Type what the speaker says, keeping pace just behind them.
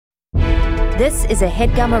This is a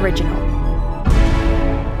HeadGum original.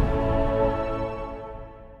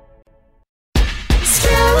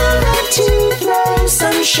 To throw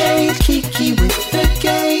some shade, Kiki with the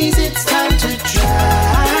gaze. It's time to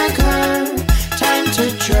drag her. Time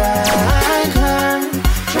to drag her.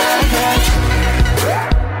 Drag her.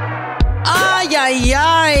 Ay, ay,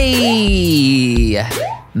 ay.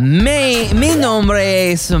 Mi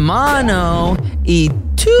nombre es Mano y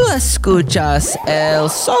tú escuchas el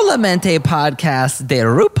solamente podcast de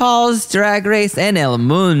RuPaul's Drag Race en el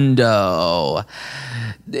mundo.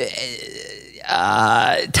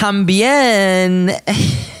 También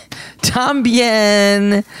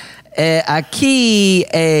aquí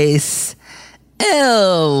es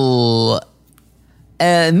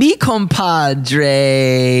mi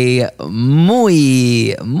compadre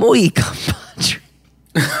muy compadre.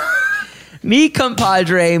 Mi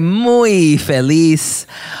compadre muy feliz,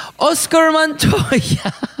 Oscar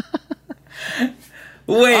Montoya.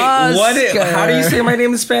 Wait, Oscar. How do you say my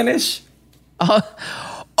name in Spanish?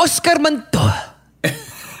 Oscar Montoya.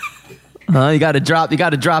 You gotta drop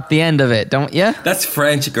the end of it, don't you? That's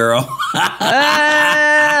French, girl.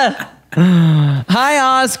 Hi,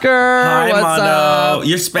 Oscar. Hi, What's Mano. up?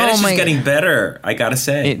 Your Spanish is getting better, I gotta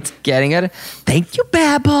say. It's getting it. Thank you,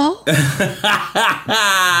 Babel.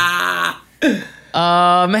 Hey,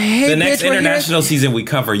 The next bitch, we're international season we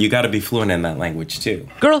cover, you gotta be fluent in that language, too.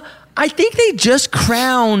 Girl, I think they just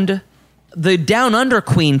crowned the Down Under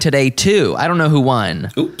Queen today, too. I don't know who won.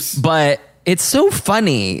 Oops. But it's so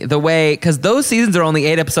funny the way, because those seasons are only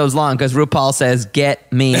 8 episodes long, because RuPaul says,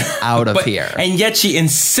 get me out of here. And yet she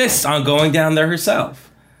insists on going down there herself.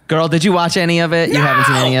 Girl, did you watch any of it? You haven't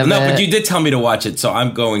seen any of it? No, but you did tell me to watch it, so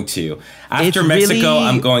I'm going to. After It's Mexico, really-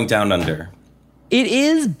 I'm going down under. It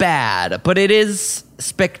is bad, but it is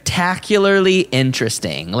spectacularly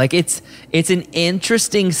interesting. Like it's an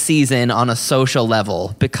interesting season on a social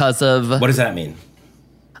level because of What does that mean?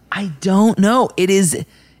 I don't know. The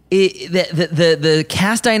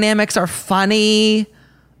cast dynamics are funny.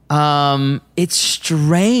 It's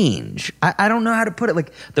strange. I don't know how to put it.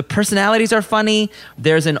 Like the personalities are funny.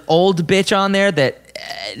 There's an old bitch on there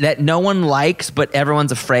that no one likes, but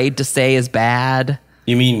everyone's afraid to say is bad.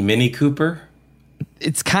 You mean Minnie Cooper?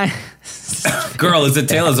 It's kind of Girl, it's a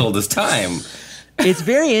tale as old as time. It's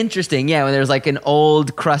very interesting, yeah, when there's like an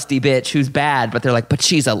old crusty bitch who's bad, but they're like, but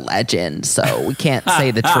she's a legend, so we can't say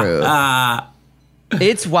the truth.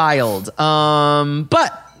 It's wild.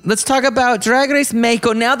 But let's talk about Drag Race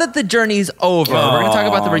Mexico. Now that the journey's over, we're going to talk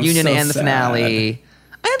about the reunion so and the sad. finale.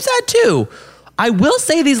 I am sad too. I will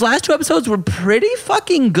say these last 2 episodes were pretty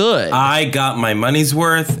fucking good. I got my money's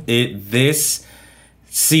worth. This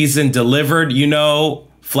season delivered. You know,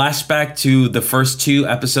 flashback to the first 2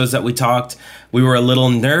 episodes that we talked. We were a little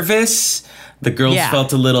nervous. The girls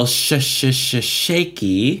felt a little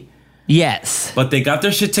shaky. Yes. But they got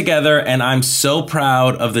their shit together, and I'm so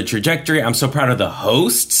proud of the trajectory. I'm so proud of the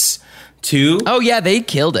hosts, too. Oh, yeah, they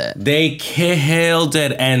killed it. They killed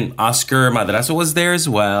it. And Oscar Madrazo was there as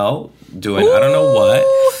well, doing I don't know what.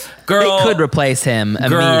 Girl. They could replace him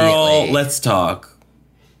immediately. Girl, let's talk.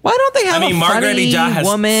 Why don't they have a Margaret funny Ija has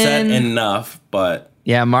woman? said enough, but...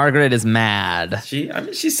 Yeah, Margaret is mad. She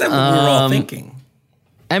said what we were all thinking.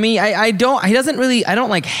 I mean, I don't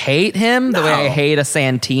like hate him the way I hate a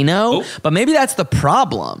Santino, but maybe that's the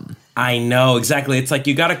problem. I know, exactly. It's like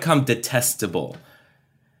you got to come detestable.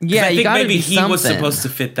 Yeah, I think maybe he something. was supposed to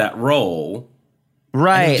fit that role.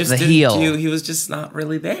 Right, Just the didn't heel. he was just not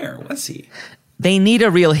really there, was he? They need a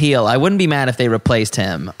real heel. I wouldn't be mad if they replaced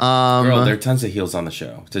him. Girl, there are tons of heels on the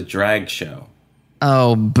show. It's a drag show.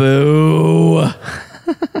 Oh, boo.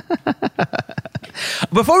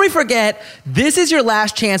 Before we forget, this is your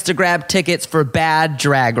last chance to grab tickets for Bad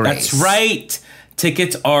Drag Race. That's right.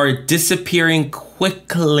 Tickets are disappearing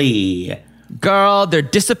quickly. Girl, they're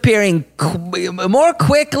disappearing more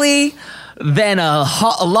quickly than a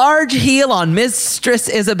large heel on Mistress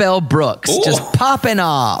Isabel Brooks. Ooh. Just popping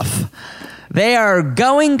off. They are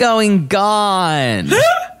going, gone.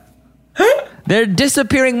 They're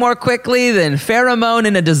disappearing more quickly than pheromone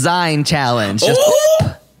in a design challenge. Just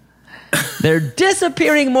whoop. They're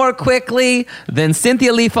disappearing more quickly than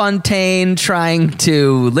Cynthia Lee Fontaine trying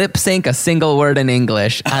to lip sync a single word in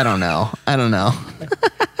English. I don't know.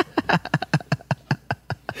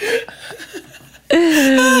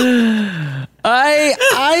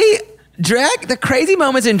 The crazy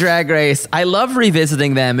moments in Drag Race, I love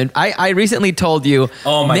revisiting them. And I recently told you,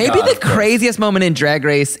 maybe the craziest moment in Drag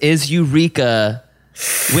Race is Eureka.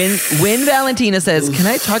 When Valentina says, "Can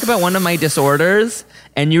I talk about one of my disorders?"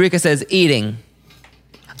 And Eureka says, "Eating."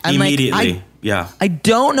 I'm immediately. Like, Yeah. I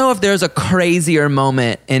don't know if there's a crazier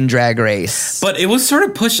moment in Drag Race. But it was sort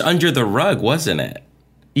of pushed under the rug, wasn't it?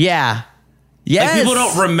 Yeah. Yes. Like, people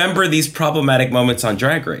don't remember these problematic moments on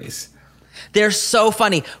Drag Race. They're so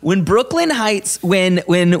funny. When Brooklyn Heights, when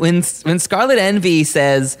Scarlet Envy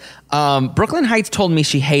says, Brooklyn Heights told me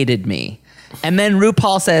she hated me. And then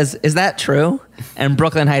RuPaul says, is that true? And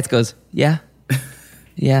Brooklyn Heights goes, yeah.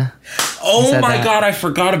 Yeah. Oh my God, I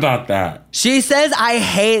forgot about that. She says, I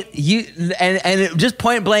hate you. And just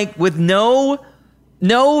point blank with no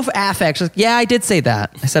affect. She's like, yeah, I did say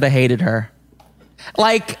that. I said I hated her.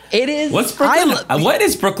 Like, it is. What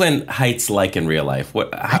is Brooklyn Heights like in real life?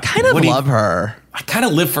 I kind of love her. I kind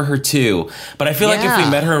of live for her too. But I feel like if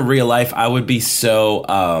we met her in real life, I would be so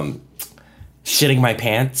shitting my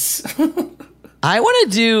pants. I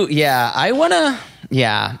want to do. Yeah, I want to.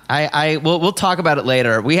 Yeah, we'll talk about it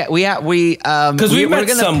later. Because we've met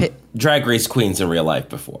some Drag Race queens in real life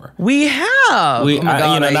before. We have.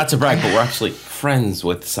 Not to brag, but we're actually friends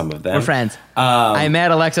with some of them. We're friends. I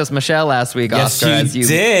met Alexis Michelle last week. Yes, Oscar, you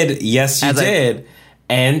did. Yes, you did.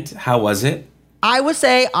 And how was it? I would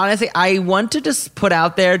say, honestly, I want to just put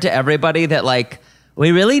out there to everybody that, like,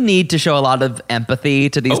 we really need to show a lot of empathy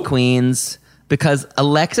to these queens, because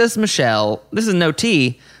Alexis Michelle, this is no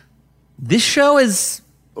tea, this show has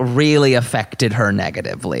really affected her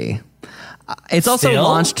negatively. It's also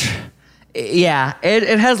launched... Yeah,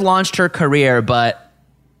 it has launched her career, but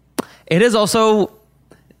it has also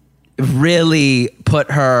really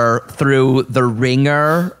put her through the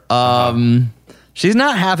ringer. She's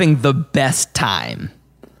not having the best time.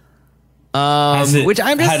 Has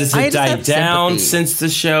it died down since the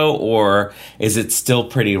show, or is it still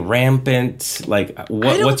pretty rampant? Like,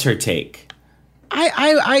 what's her take?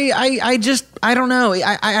 I don't know.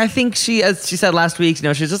 I think she, as she said last week,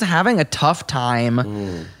 she's just having a tough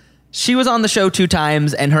time. She was on the show 2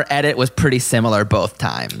 times, and her edit was pretty similar both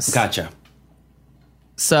times. Gotcha.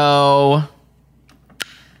 So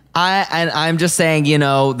I'm just saying,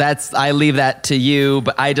 I leave that to you,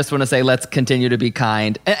 but I just want to say, let's continue to be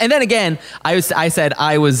kind. And then again, I on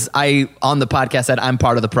the podcast said I'm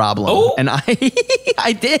part of the problem. Oh. And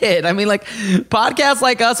I did. I mean, like, podcasts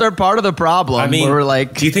like us are part of the problem. I mean, we're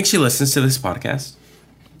like, do you think she listens to this podcast?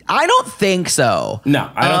 I don't think so.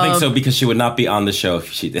 No, I don't think so, because she would not be on the show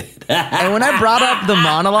if she did. And when I brought up the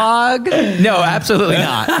monologue, no, absolutely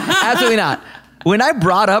not. Absolutely not. When I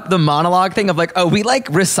brought up the monologue thing of like, oh, we like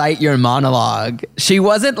recite your monologue, she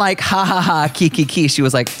wasn't like, ha ha ha, ki. She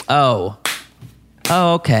was like, oh,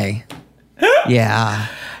 okay. Yeah.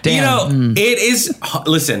 Damn. It is,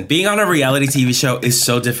 listen, being on a reality TV show is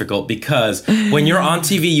so difficult, because when you're on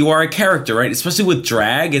TV, you are a character, right? Especially with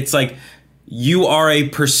drag, it's like you are a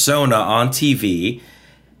persona on TV.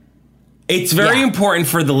 It's very important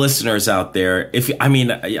for the listeners out there. I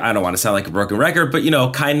don't want to sound like a broken record, but,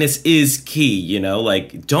 kindness is key,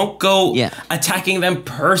 like, don't go attacking them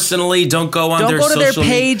personally. Don't go on their social media. Don't go to their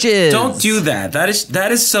pages. Don't do that.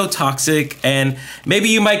 That is so toxic, and maybe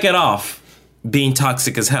you might get off being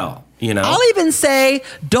toxic as hell, I'll even say,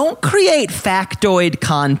 don't create factoid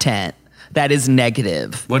content that is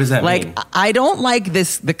negative. What does that mean? Like, I don't like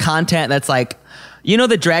the content that's like,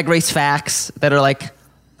 the Drag Race facts that are like,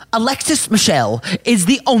 Alexis Michelle is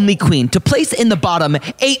the only queen to place in the bottom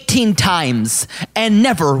 18 times and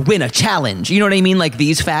never win a challenge. You know what I mean? Like,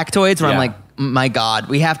 these factoids where I'm like, my God,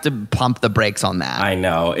 we have to pump the brakes on that. I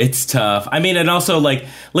know. It's tough. I mean, and also, like,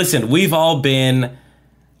 listen, we've all been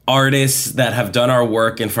artists that have done our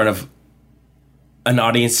work in front of an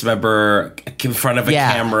audience member, in front of a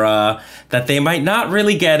camera, that they might not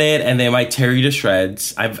really get it, and they might tear you to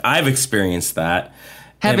shreds. I've experienced that.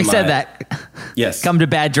 Having said that, yes, come to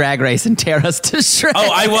Bad Drag Race and tear us to shreds.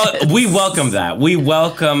 Oh, we welcome that. We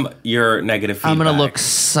welcome your negative feedback. I'm gonna look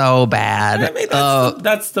so bad. I mean,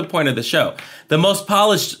 that's the point of the show. The most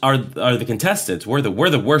polished are the contestants. We're the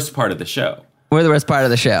worst part of the show. We're the worst part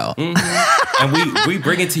of the show, and we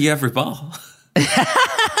bring it to you every ball.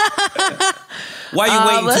 Why are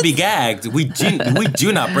you waiting to be gagged? We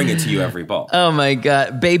do not bring it to you every ball. Oh my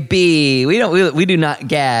God, baby, we do not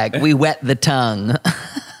gag. We wet the tongue.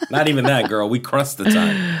 Not even that, girl. We crust the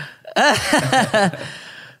tongue.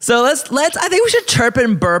 So let's. I think we should chirp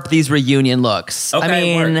and burp these reunion looks.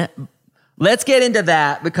 Okay, let's get into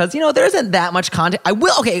that, because there isn't that much content. I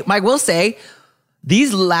will say,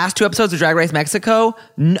 these last 2 episodes of Drag Race Mexico,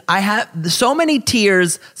 I have so many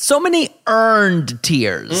tears, so many earned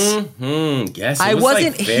tears. Mm-hmm. Yes, I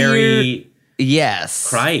wasn't like very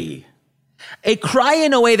Yes, cryy. A cry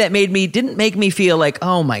in a way that didn't make me feel like,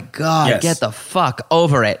 oh my God, get the fuck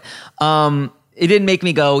over it. It didn't make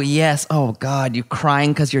me go, yes, oh God, you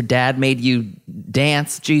crying because your dad made you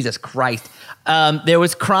dance? Jesus Christ. There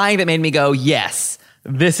was crying that made me go, yes,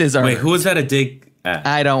 this is our. Wait, who was that a dig at?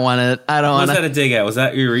 I don't want to. Who was that a dig at? Was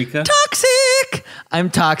that Eureka? Toxic. I'm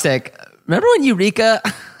toxic. Remember when Eureka?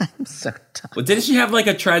 I'm so toxic. Well, didn't she have like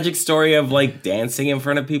a tragic story of like dancing in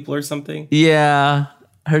front of people or something? Yeah.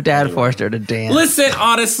 Her dad forced her to dance. Listen,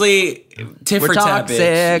 honestly, tit We're for tat, toxic.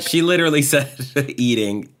 bitch. She literally said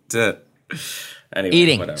eating to anyway,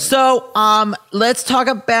 Eating. Whatever. So, let's talk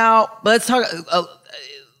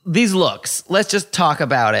these looks. Let's just talk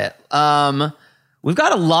about it. We've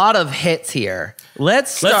got a lot of hits here.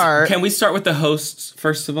 Let's start. Can we start with the hosts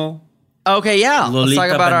first of all? Okay, yeah. Lolita, let's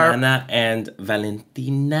talk about Banana, and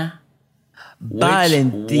Valentina.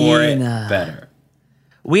 Valentina. Which wore it better?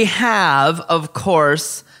 We have, of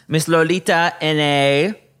course, Miss Lolita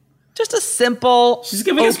in just a simple. She's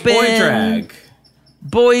giving us boy drag.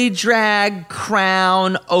 Boy drag,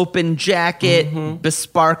 crown, open jacket,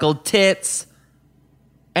 besparkled tits.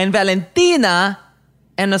 And Valentina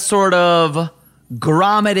in a sort of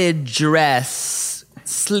grommeted dress,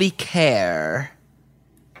 sleek hair.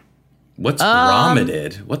 What's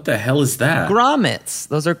grommeted? What the hell is that? Grommets.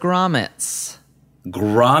 Those are grommets.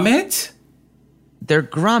 Grommet? They're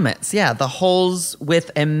grommets, yeah. The holes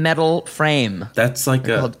with a metal frame. That's like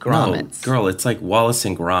They're called grommets. No, girl, it's like Wallace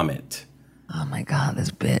and Gromit. Oh my God,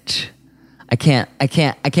 this bitch. I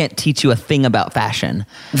can't teach you a thing about fashion.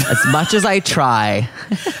 As much as I try.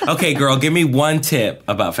 Okay, girl, give me one tip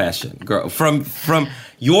about fashion. Girl, from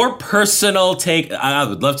your personal take, I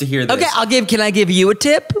would love to hear this. Okay, can I give you a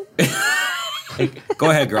tip?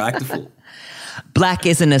 Go ahead, girl, act the fool. Black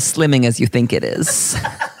isn't as slimming as you think it is.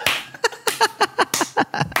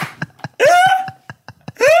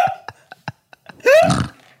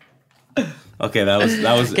 Okay, that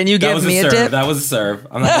was. Can you give me a tip? That was a serve.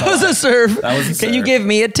 That was a serve. That was a serve. Can you give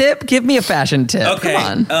me a tip? Give me a fashion tip. Okay.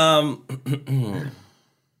 Come on.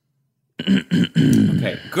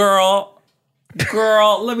 Okay,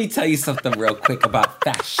 girl, let me tell you something real quick about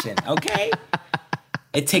fashion, okay?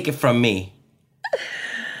 And take it from me.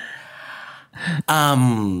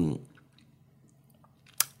 Oh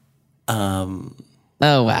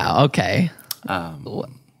wow. Okay.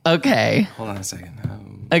 Okay. Hold on a second.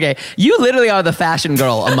 Okay. You literally are the fashion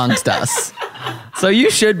girl amongst us. So you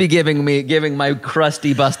should be giving my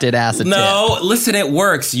crusty, busted ass a tip. No, listen, it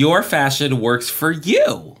works. Your fashion works for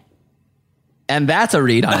you. And that's a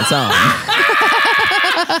read on its own.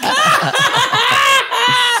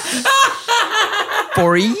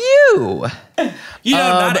 For you. You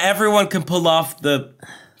know, not everyone can pull off the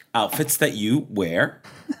outfits that you wear.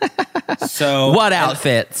 So What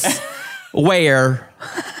outfits? Where?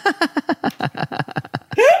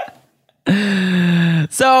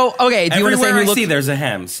 So, okay, do you want to say everywhere who I looks... see there's a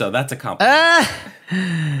hem, so that's a compliment.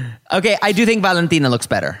 Okay, I do think Valentina looks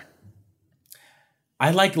better.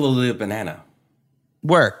 I like Lolita Banana.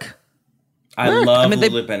 Work. I love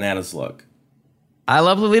Lolita Banana's look. I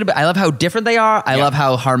love Lolita, but I love how different they are. I love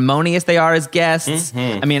how harmonious they are as guests.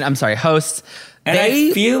 I mean, I'm sorry, hosts. And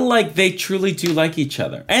I feel like they truly do like each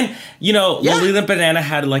other. And, you know, Lolita Banana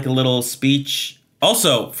had like a little speech.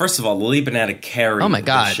 Also, first of all, Lolita Banana carried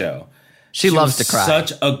the show. She loves to cry.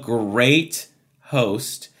 Such a great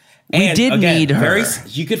host. We did need her.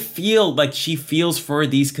 You could feel like she feels for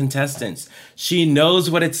these contestants. She knows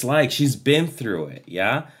what it's like. She's been through it,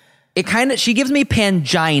 yeah? She gives me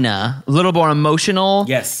Pangina, a little more emotional.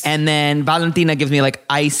 Yes. And then Valentina gives me like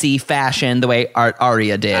icy fashion the way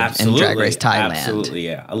Aria did in Drag Race Thailand. Absolutely,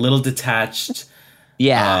 yeah. A little detached.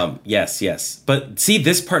 Yeah. Yes. But see,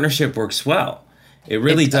 this partnership works well. It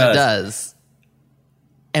really does. It does.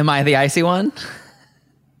 Am I the icy one?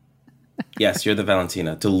 Yes, you're the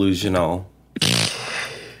Valentina. Delusional.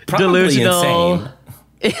 Probably insane.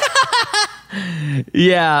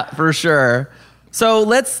 Yeah, for sure. So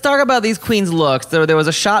let's talk about these queens' looks. There was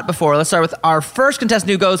a shot before. Let's start with our first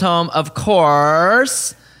contestant who goes home, of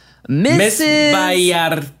course, Miss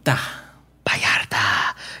Vallarta.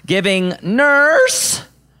 Vallarta. Giving nurse,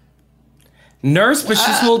 but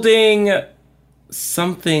she's holding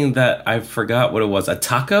something that I forgot what it was. A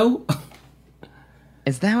taco?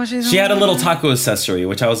 Is that what she's She had a holding? little taco accessory,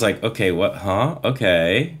 which I was like, okay, what? Huh?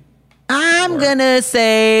 Okay. I'm gonna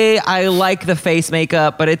say I like the face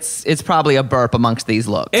makeup, but it's probably a burp amongst these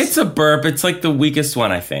looks. It's a burp. It's like the weakest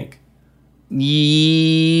one, I think.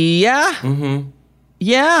 Yeah. Mm-hmm.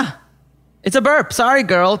 Yeah. It's a burp. Sorry,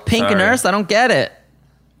 girl. Pink nurse. I don't get it.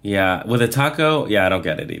 Yeah. With a taco, I don't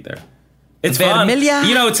get it either. It's Vermiglia? fun.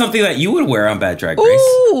 You know, it's something that you would wear on Bad Drag Race.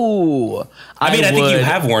 Ooh. I think you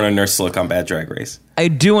have worn a nurse look on Bad Drag Race. I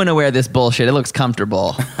do want to wear this bullshit. It looks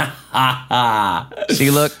comfortable. She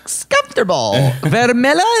looks comfortable.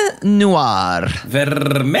 Vermella Noir.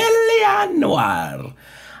 Vermelia Noir.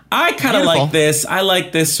 I kind of like this. I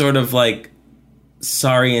like this sort of like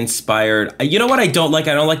Sorry inspired. You know what I don't like?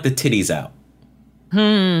 I don't like the titties out.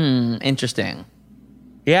 Interesting.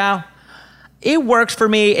 Yeah. It works for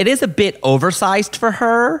me. It is a bit oversized for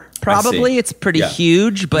her, probably. It's pretty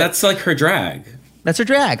huge, but that's like her drag. That's her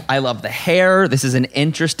drag. I love the hair. This is an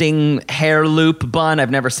interesting hair loop bun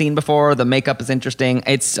I've never seen before. The makeup is interesting.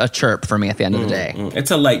 It's a chirp for me at the end of the day.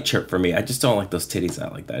 It's a light chirp for me. I just don't like those titties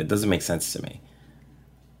out like that. It doesn't make sense to me.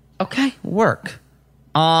 Okay, work.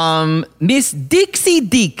 Miss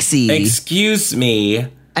Dixie. Excuse me.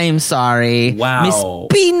 I'm sorry. Wow.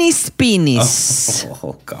 Miss Penis.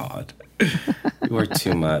 Oh God. You are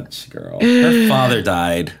too much, girl. Her father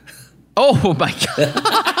died. Oh my God.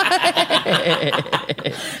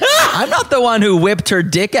 I'm not the one who whipped her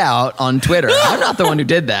dick out on Twitter. I'm not the one who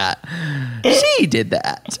did that. She did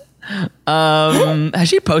that. Has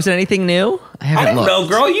she posted anything new? I don't know,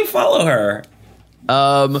 girl. You follow her.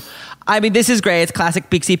 I mean, this is great. It's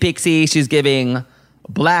classic Pixie. She's giving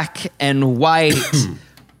black and white.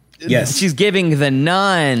 Yes. She's giving the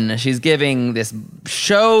nun. She's giving this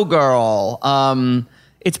showgirl.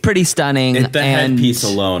 It's pretty stunning. The headpiece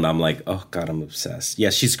alone, I'm like, oh God, I'm obsessed.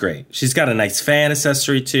 Yeah, she's great. She's got a nice fan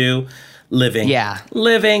accessory too. Living.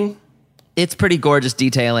 It's pretty gorgeous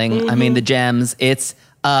detailing. I mean, the gems. It's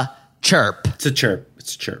a chirp. It's a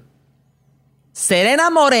chirp.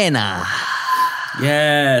 Serena Morena.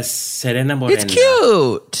 Yes, Serena Morena. It's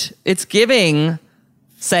cute. It's giving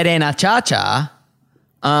Serena Cha-Cha.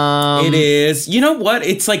 It is. You know what?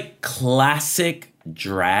 It's like classic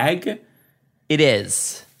drag. It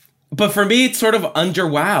is. But for me, it's sort of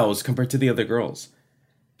underwows compared to the other girls.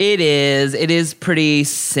 It is. It is pretty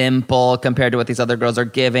simple compared to what these other girls are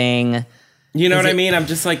giving. You know what I mean? I'm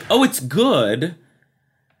just like, oh, it's good.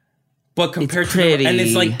 But compared to and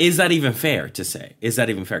it's like, is that even fair to say? Is that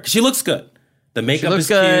even fair? Because she looks good. The makeup is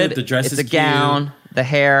good. Cute. The dress is cute. It's a gown, the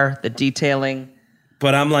hair, the detailing.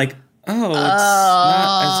 But I'm like, oh, it's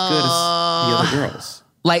not as good as the other girls.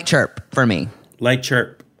 Light chirp for me. Light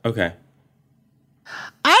chirp. Okay.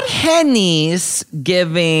 At Henny's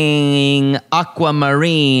giving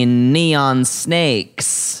aquamarine neon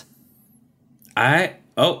snakes. Are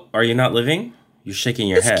you not living? You're shaking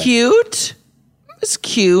your head. It's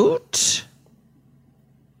cute.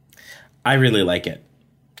 I really like it.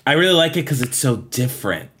 I really like it because it's so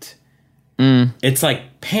different. It's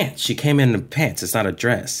like pants. She came in pants. It's not a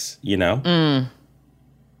dress, you know?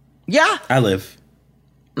 Yeah. I live.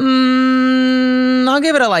 I'll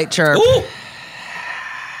give it a light chirp.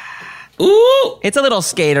 Ooh. It's a little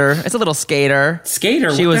skater.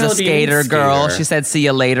 Skater? She was a skater girl. She said, see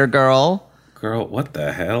you later, girl. Girl, what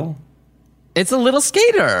the hell? It's a little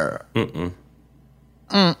skater.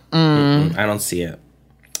 I don't see it.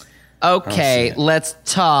 Okay, let's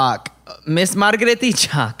talk. Miss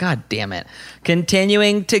Margaretita. God damn it.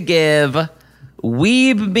 Continuing to give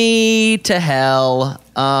weeb me to hell.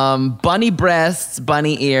 Bunny breasts,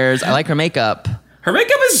 bunny ears. I like her makeup. Her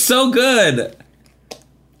makeup is so good.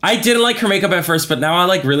 I didn't like her makeup at first, but now I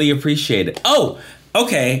like really appreciate it. Oh,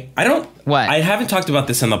 okay. I haven't talked about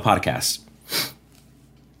this on the podcast.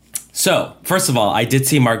 So, first of all, I did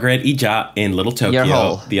see Margaret Ija in Little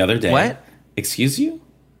Tokyo the other day. What? Excuse you?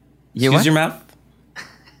 Excuse your mouth?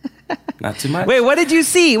 Not too much. Wait, what did you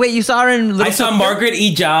see? Wait, you saw her in Little Tokyo? I saw Margaret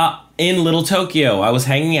Ija in Little Tokyo. I was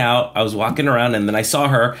hanging out. I was walking around, and then I saw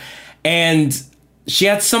her. And she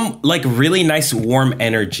had some, like, really nice warm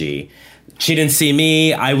energy. She didn't see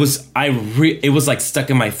me. It was, like, stuck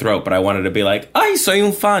in my throat. But I wanted to be like, ay, soy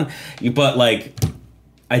un fan. But, like,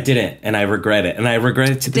 I didn't. And I regret it. And I regret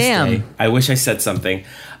it to this day. I wish I said something.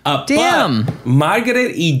 Damn. But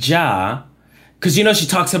Margaret Ija... Because, you know, she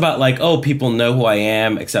talks about, like, oh, people know who I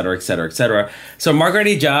am, et cetera, et cetera, et cetera. So Margaret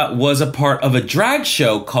Ija was a part of a drag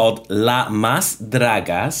show called La Más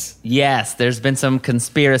Dragas. Yes, there's been some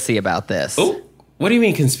conspiracy about this. Oh, what do you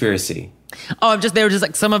mean conspiracy? Oh, they were just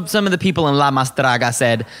like, some of the people in La Más Dragas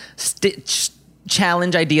said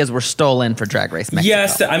challenge ideas were stolen for Drag Race Mexico.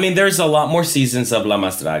 Yes, I mean, there's a lot more seasons of La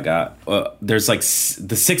Más Draga. There's, like,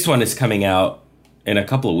 the sixth one is coming out in a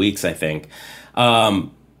couple of weeks, I think.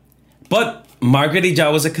 But... Margaret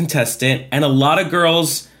Ija was a contestant, and a lot of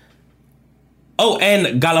girls... Oh,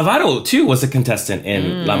 and Galavaro, too, was a contestant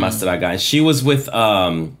in La Más Draga. And she was with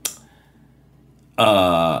a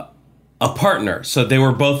partner. So they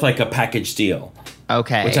were both like a package deal.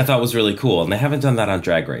 Okay. Which I thought was really cool. And they haven't done that on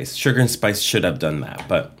Drag Race. Sugar and Spice should have done that.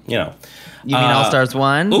 But, you know. You mean All Stars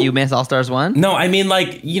 1? You miss All Stars 1? No, I mean,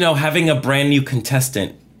 like, you know, having a brand new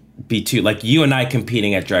contestant be too. Like you and I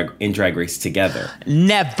competing at Drag Race together.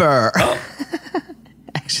 Never. Oh.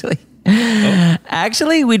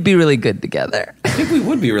 Actually, we'd be really good together. I think we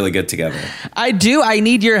would be really good together. I do. I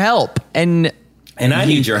need your help. And I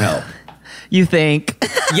need your help. You think?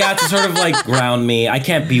 Yeah, to sort of like ground me. I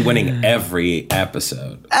can't be winning every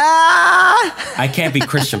episode. I can't be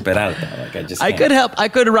Christian Peralta. Like I just. I could help. I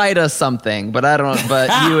could write us something, but I don't. But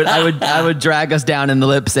you would. I would drag us down in the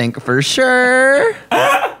lip sync for sure.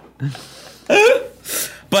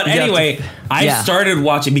 But anyway, I started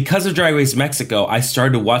watching because of Drag Race Mexico. I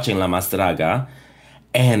started watching La Más Draga,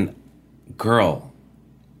 and girl,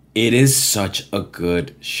 it is such a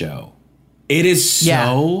good show. It is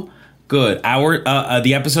so good.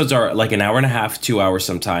 The episodes are like an hour and a half, 2 hours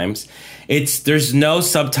sometimes. There's no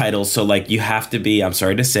subtitles, so like you have to be, I'm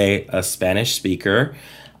sorry to say, a Spanish speaker.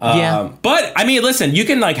 But I mean, listen, you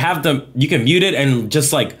can like you can mute it and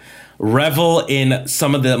just like revel in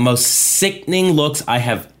some of the most sickening looks I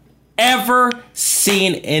have ever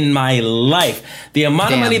seen in my life. The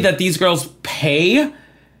amount of money that these girls pay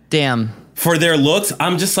for their looks,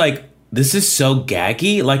 I'm just like, this is so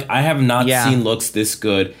gaggy. Like, I have not seen looks this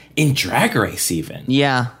good in Drag Race even.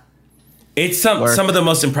 Yeah. It's some of the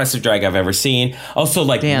most impressive drag I've ever seen. Also,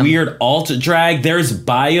 like, weird alt drag. There's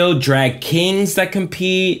bio drag kings that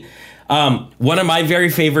compete. One of my very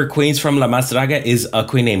favorite queens from La Más Draga is a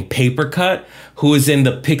queen named Papercut, who is in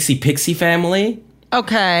the Pixie family.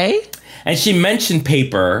 Okay. And she mentioned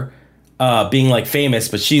Paper being like famous,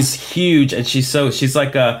 but she's huge and she's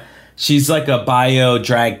like a bio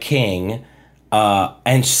drag king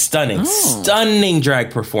and stunning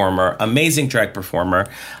drag performer, amazing drag performer.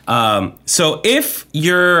 So if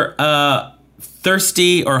you're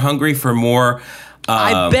thirsty or hungry for more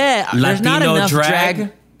I bet Latino there's not enough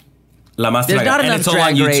drag. La Más There's Draga. not And enough it's all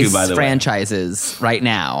Drag on YouTube, Race by the way. franchises right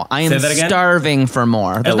now. I am Say that again? starving for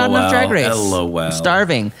more. There's not enough Drag Race. LOL. I'm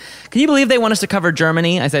starving. Can you believe they want us to cover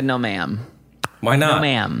Germany? I said, no, ma'am. Why not? No,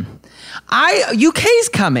 ma'am. UK's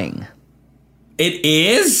coming. It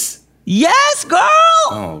is? Yes, girl.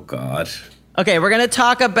 Oh, God. Okay, we're going to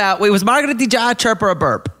talk about... Wait, was Margaret a chirp or a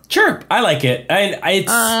burp? Chirp. I like it. And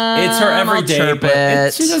it's her everyday, chirp but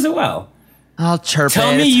it. she does it well. I'll chirp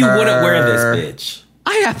Tell it. me It's you her. wouldn't wear this, bitch.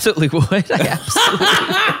 I absolutely would.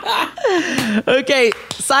 Okay,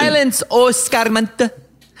 silence, Oscarmente.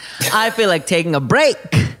 I feel like taking a break.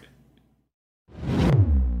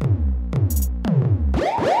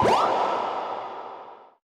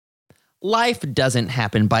 Life doesn't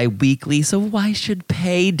happen bi-weekly, so why should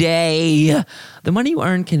payday? The money you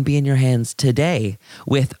earn can be in your hands today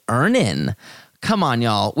with Earnin. Come on,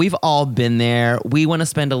 y'all. We've all been there. We want to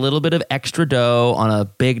spend a little bit of extra dough on a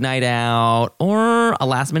big night out or a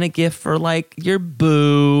last-minute gift for, like, your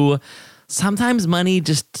boo. Sometimes money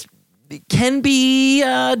just can be,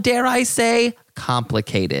 dare I say,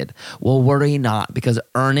 complicated. Well, worry not, because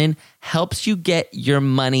Earnin helps you get your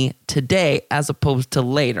money today as opposed to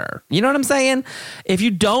later. You know what I'm saying? If you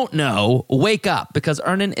don't know, wake up, because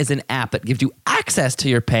Earnin is an app that gives you access to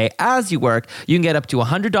your pay as you work. You can get up to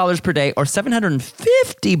 $100 per day or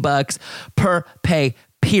 $750 per pay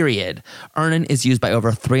period. Earnin is used by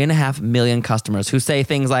over 3.5 million customers who say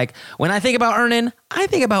things like, when I think about Earnin, I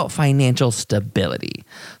think about financial stability.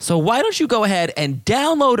 So why don't you go ahead and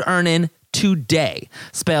download Earnin today,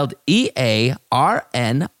 spelled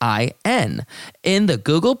EARNIN, in the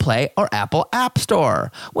Google Play or Apple App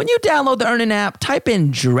Store. When you download the Earnin app, type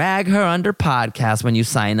in Drag Her Under Podcast when you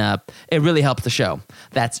sign up. It really helps the show.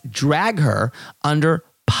 That's Drag Her Under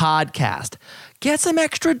Podcast. Get some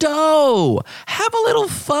extra dough. Have a little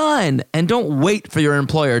fun. And don't wait for your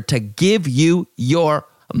employer to give you your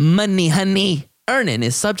money, honey. Earnin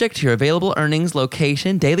is subject to your available earnings,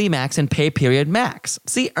 location, daily max, and pay period max.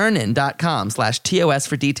 See earnin.com/TOS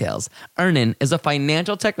for details. Earnin is a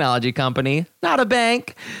financial technology company, not a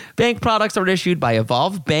bank. Bank products are issued by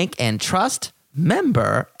Evolve Bank and Trust,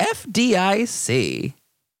 member FDIC.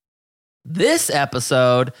 This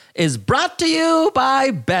episode is brought to you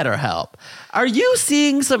by BetterHelp. Are you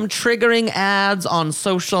seeing some triggering ads on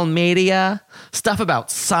social media? Stuff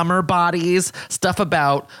about summer bodies, stuff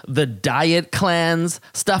about the diet cleanse,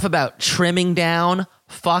 stuff about trimming down.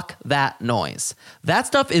 Fuck that noise. That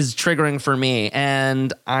stuff is triggering for me,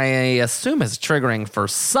 and I assume it's triggering for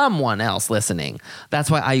someone else listening.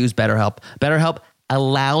 That's why I use BetterHelp. BetterHelp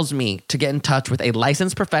allows me to get in touch with a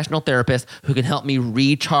licensed professional therapist who can help me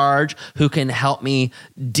recharge, who can help me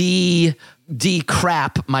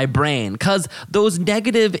decrap my brain, because those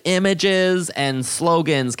negative images and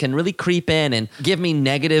slogans can really creep in and give me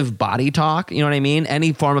negative body talk. You know what I mean?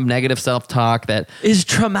 Any form of negative self-talk that is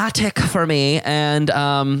traumatic for me. And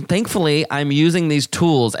thankfully, I'm using these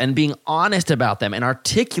tools and being honest about them and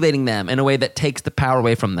articulating them in a way that takes the power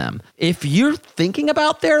away from them. If you're thinking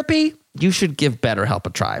about therapy, you should give BetterHelp a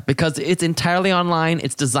try, because it's entirely online.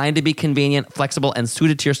 It's designed to be convenient, flexible, and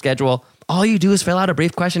suited to your schedule. All you do is fill out a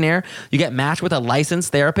brief questionnaire. You get matched with a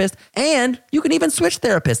licensed therapist, and you can even switch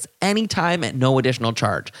therapists anytime at no additional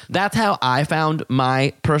charge. That's how I found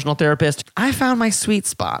my personal therapist. I found my sweet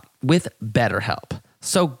spot with BetterHelp.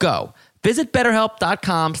 So go. Visit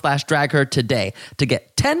BetterHelp.com/dragher today to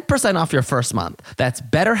get 10% off your first month. That's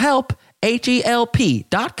BetterHelp,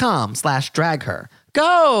 HELP.com/dragher.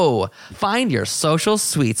 Go! Find your social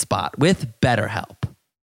sweet spot with BetterHelp.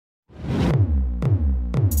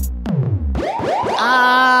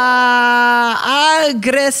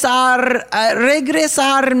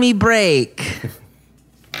 Regresar mi break.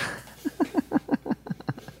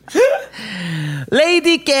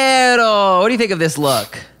 Lady Quero, what do you think of this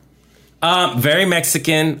look? Very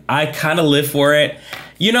Mexican. I kind of live for it.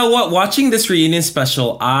 You know what? Watching this reunion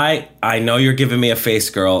special, I know you're giving me a face,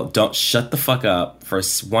 girl. Don't shut the fuck up for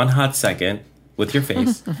one hot second with your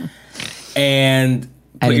face. And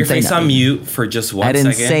put your face on mute for just 1 second. I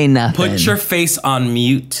didn't say nothing. Put your face on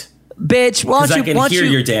mute. Bitch, why don't you... Because I can hear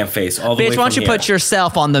your damn face all the way from here. Bitch, why don't you put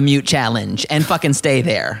yourself on the mute challenge and fucking stay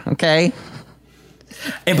there, okay?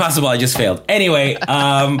 Impossible, I just failed. Anyway,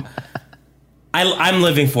 I'm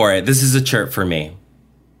living for it. This is a chirp for me.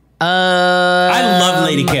 I love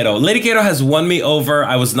Lady Quero. Lady Quero has won me over.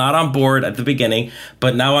 I was not on board at the beginning,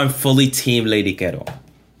 but now I'm fully team Lady Quero.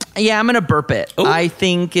 Yeah, I'm going to burp it. Ooh. I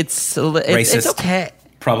think it's okay.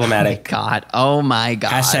 Problematic. Oh my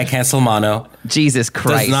God. Hashtag cancel Mano. Jesus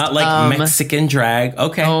Christ. Does not like Mexican drag.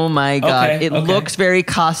 Okay. Oh my God. Okay. It looks very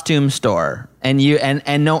costume store. And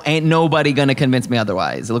ain't nobody gonna convince me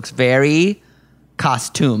otherwise. It looks very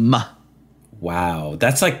costume. Wow.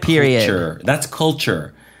 That's like period. Culture. That's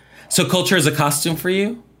culture. So culture is a costume for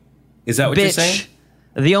you? Is that what you're saying?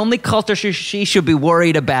 The only culture she should be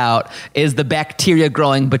worried about is the bacteria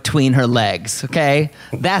growing between her legs, okay?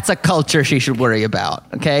 That's a culture she should worry about,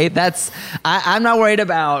 okay? I'm not worried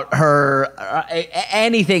about her,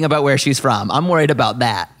 anything about where she's from. I'm worried about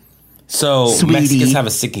that. So Sweetie. Mexicans have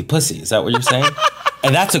a sticky pussy. Is that what you're saying?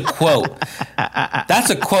 And that's a quote. That's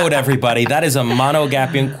a quote, everybody. That is a Mano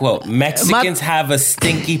Agapion quote. Mexicans have a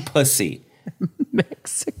stinky pussy.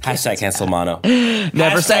 Mexicans. Hashtag cancel Mano.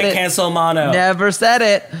 Never said it. Cancel Mano. Never said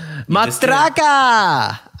it.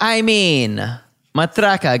 Matraca.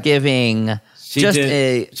 Matraca giving she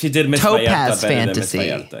did Miss Topaz Vallarta fantasy. Miss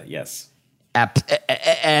Vallarta, yes.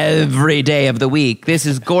 Every day of the week. This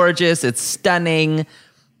is gorgeous. It's stunning.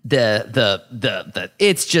 The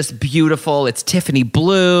it's just beautiful. It's Tiffany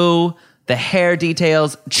blue. The hair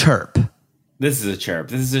details. Chirp. This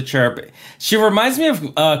is a chirp. She reminds me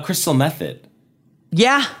of Crystal Method.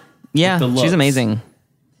 Yeah. She's amazing.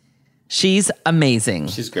 She's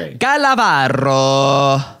great.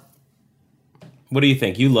 Galavarro. What do you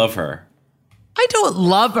think? You love her. I don't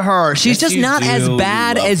love her. She's just not as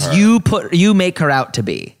bad as her. you make her out to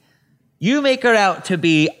be. You make her out to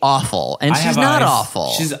be awful, and she's not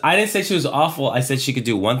awful. I didn't say she was awful. I said she could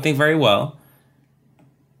do one thing very well.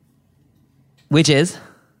 Which is?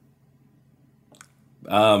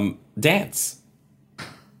 Dance.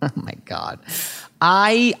 Oh my God.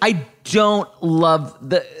 I don't love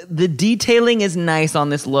the detailing is nice on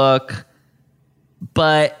this look,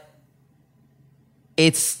 but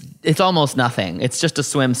it's almost nothing. It's just a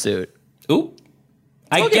swimsuit. Ooh.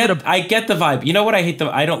 I get the vibe. You know what I hate?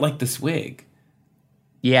 I don't like this wig.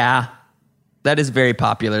 Yeah. That is very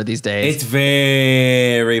popular these days. It's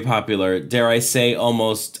very popular. Dare I say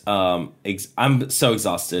almost I'm so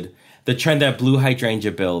exhausted. The trend that Blue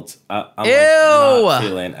Hydrangea built, I'm not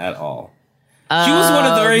feeling at all. She was one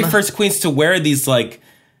of the very first queens to wear these like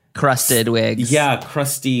crusted wigs. Yeah,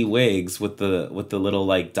 crusty wigs with the little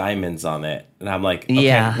like diamonds on it. And I'm like,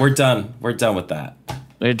 okay, we're done. We're done with that.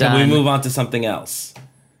 We're done. Can we move on to something else?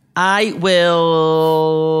 I will.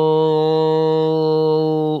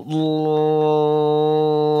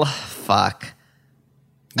 Fuck.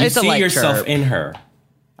 You see yourself in her.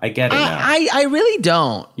 I get it now. I really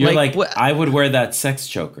don't. You're like I would wear that sex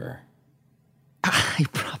choker. I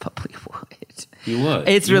probably would. You would.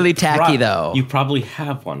 It's really tacky, though. You probably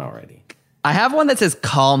have one already. I have one that says,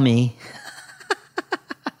 call me.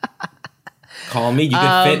 Call me? You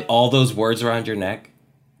can fit all those words around your neck?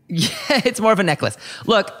 Yeah, it's more of a necklace.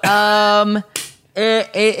 Look,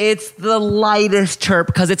 It's the lightest chirp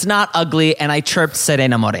because it's not ugly, and I chirped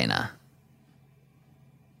Serena Morena.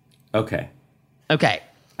 Okay. Okay.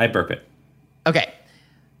 I burp it. Okay.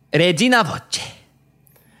 Regina Voce.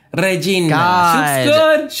 Regina. God. She looks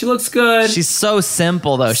good. She looks good. She's so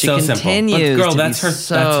simple, though. She So continues simple. But girl, to that's be her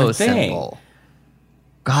so thing. simple.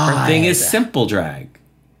 God. Her thing is simple drag.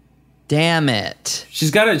 Damn it.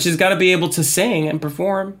 She's gotta be able to sing and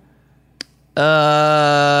perform.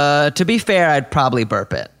 To be fair, I'd probably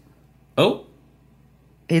burp it. Oh.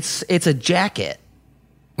 It's a jacket.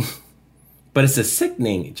 But it's a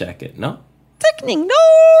sickening jacket, no? Sickening,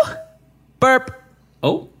 no. Burp.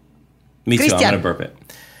 Oh. Me too, Christian. I'm gonna burp it.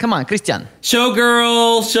 Come on, Christian.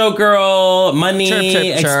 Showgirl, money, Chirp,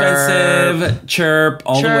 chirp, expensive, chirp,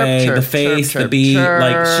 all the Chirp, way, chirp, the face, chirp, the beat. chirp.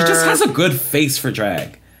 Like, she just has a good face for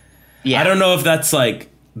drag. Yeah. I don't know if that's like,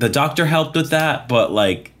 the doctor helped with that, but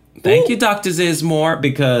like, thank you, Dr. Zizmore,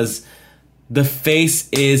 because the face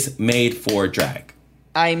is made for drag.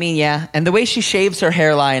 I mean, yeah. And the way she shaves her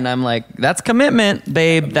hairline, I'm like, that's commitment,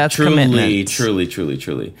 babe. That's commitment.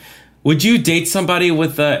 Truly. Would you date somebody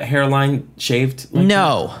with a hairline shaved? Like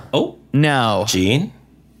No. that? Oh. No. Gene?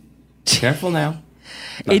 Careful now.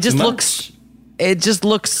 Not It just too looks. much. It just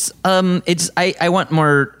looks. I want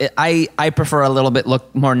more. I prefer a little bit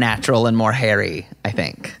look more natural and more hairy. I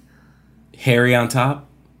think. Hairy on top?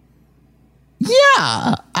 Yeah,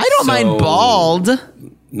 I don't mind So- bald.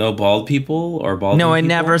 No bald people or bald No, people? I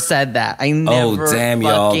never said that. I never damn,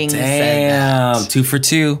 y'all. fucking said Damn. that. 2 for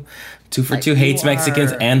 2. 2 for 2 hates you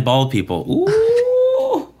Mexicans are- and bald people.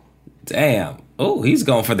 Ooh. Damn. Oh, he's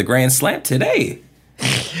going for the grand slam today.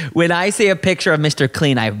 When I see a picture of Mr.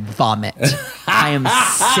 Clean, I vomit. I am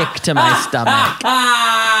sick to my stomach.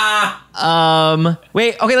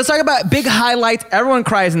 Wait, okay, let's talk about big highlights. Everyone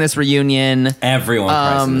cries in this reunion. Everyone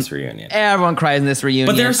cries in this reunion. Everyone cries in this reunion.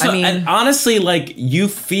 But there's so, I mean, and honestly, like, you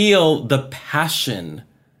feel the passion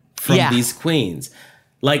from Yeah. these queens.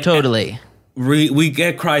 Like, totally. we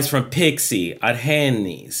get cries from Pixie,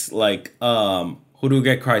 Argenis, like, who do we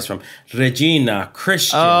get cries from? Regina,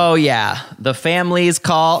 Christian. Oh, yeah. The family's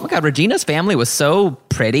call. Oh, my God, Regina's family was so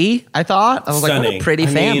pretty, I thought. I was like, what a pretty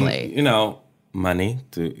family. Mean, you know, money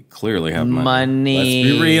to clearly have money. Money.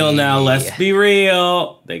 Let's be real now. Let's be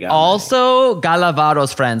real. They got money. Also,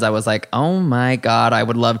 Galavaro's friends, I was like, oh my God, I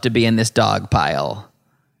would love to be in this dog pile.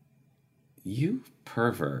 You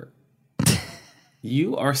pervert.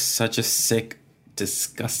 You are such a sick,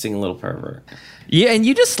 disgusting little pervert. Yeah, and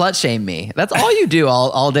you just slut shame me. That's all you do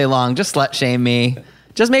all day long. Just slut shame me.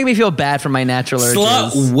 Just make me feel bad for my natural urges.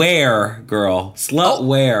 Slut wear, girl. Slut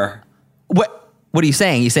wear. What are you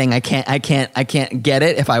saying? You saying I can't get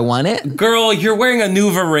it if I want it? Girl, you're wearing a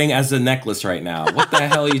Nuva ring as a necklace right now. What the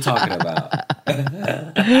hell are you talking about?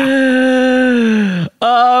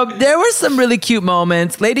 There were some really cute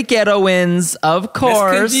moments. Lady Ghetto wins, of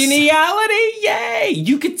course. Miss Congeniality, yay!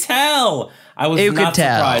 You could tell. I was You not could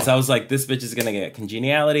tell. surprised. I was like, this bitch is gonna get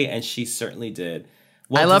congeniality, and she certainly did.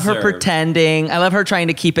 Well I love her deserved. pretending. I love her trying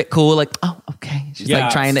to keep it cool. Like, oh, okay. She's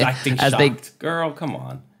like trying to acting as shocked. Girl, come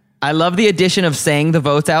on. I love the addition of saying the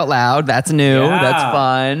votes out loud. That's new. Yeah. That's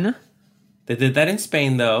fun. They did that in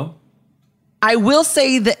Spain, though. I will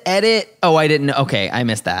say the edit. Oh, I didn't know. Okay, I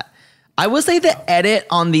missed that. I will say the edit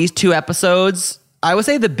on these 2 episodes. I would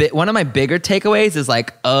say one of my bigger takeaways is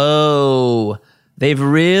like, oh, they've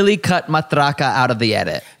really cut Matraca out of the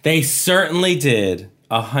edit. They certainly did.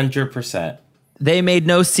 100%. They made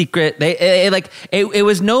no secret. It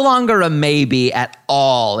was no longer a maybe at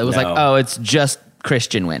all. It was No. like, oh, it's just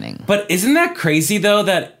Christian winning. But isn't that crazy, though,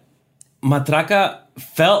 that Matraca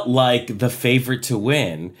felt like the favorite to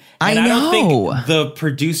win? And I I don't know. think the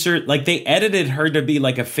producer, like, they edited her to be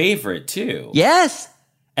like a favorite, too. Yes.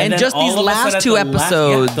 And then just all these of a sudden last at 2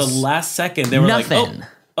 episodes. the last second, they were Nothing. like,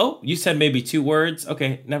 oh, you said maybe 2 words?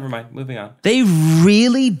 Okay, never mind. Moving on. They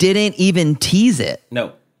really didn't even tease it.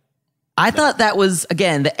 No. I thought that was,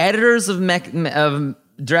 again, the editors of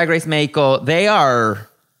Drag Race Mexico, they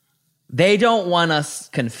don't want us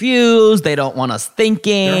confused. They don't want us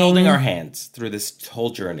thinking. They're holding our hands through this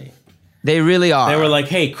whole journey. They really are. They were like,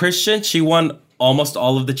 hey, Christian, she won almost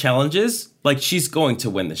all of the challenges. Like, she's going to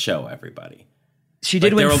win the show, everybody. she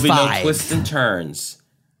did win there will 5. be no twists and turns.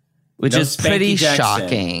 Which No is Spanky pretty Jackson.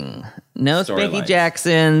 shocking. No Spanky Storylines.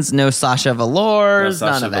 Jacksons, no Sasha Velours, No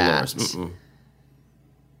none Sasha of that. Velours. Mm-mm.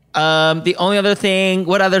 The only other thing,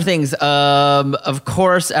 what other things? Of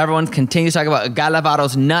course, everyone continues to talk about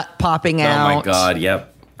Galavaro's nut popping out. Oh my God,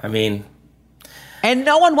 yep. I mean, And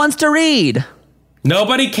no one wants to read.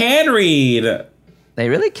 nobody can read. They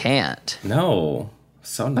really can't. No.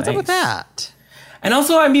 So nice. What's up with that? And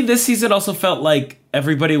also, I mean, this season also felt like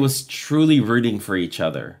everybody was truly rooting for each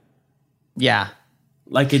other. Yeah.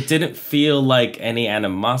 Like, it didn't feel like any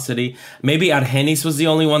animosity. Maybe Argenis was the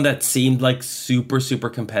only one that seemed like super, super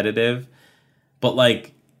competitive. But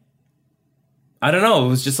like, I don't know. It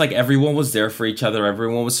was just like everyone was there for each other.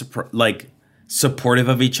 Everyone was supportive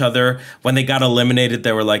of each other. When they got eliminated,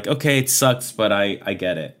 they were like, okay, it sucks, but I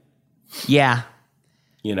get it. Yeah.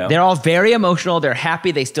 You know? They're all very emotional. They're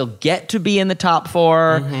happy they still get to be in the top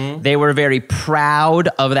 4. Mm-hmm. They were very proud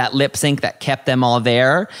of that lip sync that kept them all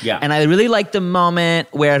there. Yeah. And I really liked the moment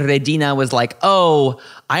where Regina was like, oh,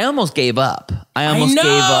 I almost gave up. I almost gave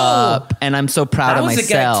up. And I'm so proud of myself.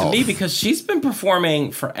 That was a get to me because she's been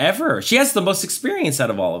performing forever. She has the most experience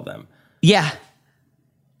out of all of them. Yeah.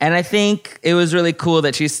 And I think it was really cool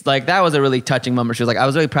that she's like, that was a really touching moment. She was like, I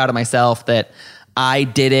was really proud of myself that I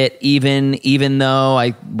did it even though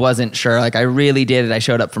I wasn't sure. Like, I really did it. I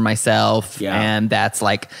showed up for myself. Yeah. And that's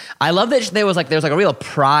like, I love that there was like a real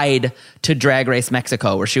pride to Drag Race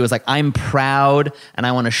Mexico where she was like, I'm proud and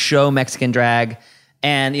I want to show Mexican drag.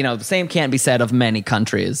 And, you know, the same can't be said of many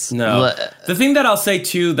countries. No. The thing that I'll say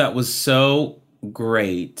too that was so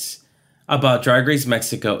great about Drag Race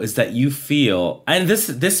Mexico is that you feel, and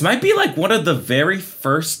this might be like one of the very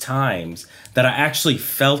first times that I actually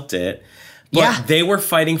felt it, but they were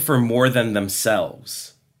fighting for more than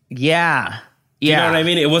themselves. Yeah. You know what I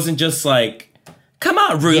mean? It wasn't just like, come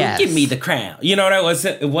on, Rue, give me the crown. You know what I was?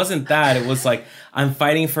 It wasn't that. It was like, I'm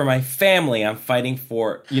fighting for my family. I'm fighting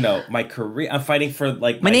for, you know, my career. I'm fighting for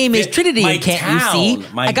like my name is Trinity, and can't you see?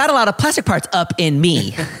 I got a lot of plastic parts up in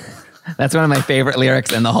me. That's one of my favorite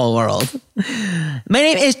lyrics in the whole world. My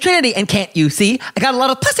name is Trinity, and can't you see? I got a lot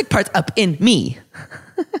of plastic parts up in me.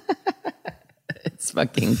 It's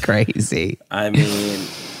fucking crazy. I mean,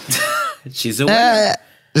 she's a winner.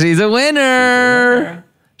 She's a winner.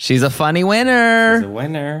 She's a funny winner. She's a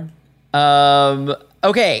winner.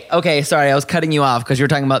 Okay. Sorry, I was cutting you off because you were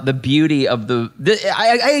talking about the beauty of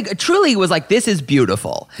I truly was like, this is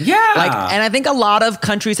beautiful. Yeah. Like, and I think a lot of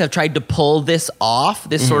countries have tried to pull this off.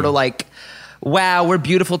 This sort of like, wow, we're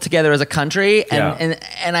beautiful together as a country. And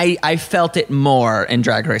I felt it more in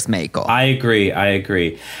Drag Race Mexico. I agree.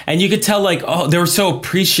 And you could tell like, oh, they were so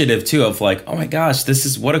appreciative too of like, oh my gosh, this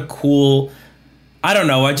is what a cool, I don't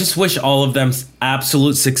know. I just wish all of them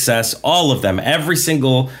absolute success. All of them, every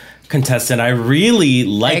single contestant. I really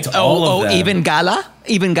liked all of them. Even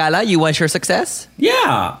Gala, you wish her success?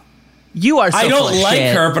 Yeah. You are so I don't full of like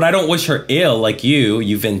shit. her, but I don't wish her ill like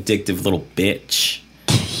you vindictive little bitch.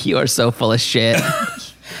 You are so full of shit.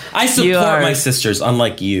 I support my sisters,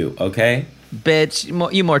 unlike you, okay? Bitch,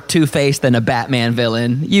 you more two-faced than a Batman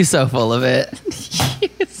villain. You so full of it.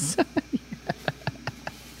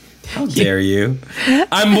 How dare you?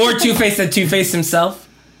 I'm more two-faced than Two-Face himself.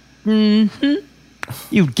 Mm-hmm.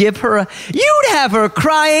 You'd have her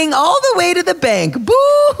crying all the way to the bank.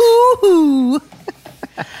 Boo-hoo-hoo.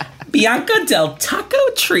 Bianca Del Taco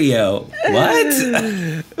Trio. What?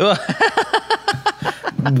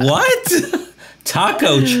 What?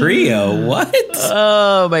 Taco Trio? What?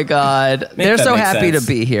 Oh my God. They're so happy to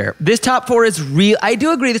be here. This top 4 is real. I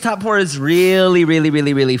do agree. This top 4 is really, really,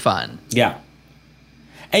 really, really fun. Yeah.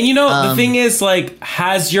 And you know, the thing is, like,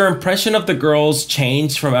 has your impression of the girls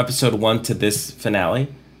changed from episode 1 to this finale?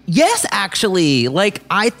 Yes, actually. Like,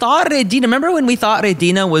 I thought Regina, remember when we thought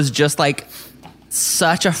Regina was just like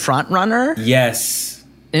such a front runner? Yes.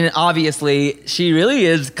 And obviously, she really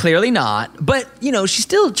is clearly not. But, you know, she's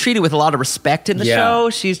still treated with a lot of respect in the show.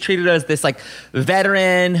 She's treated as this, like,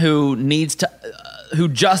 veteran who needs to, who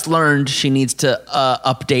just learned she needs to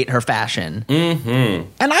update her fashion. Mm-hmm.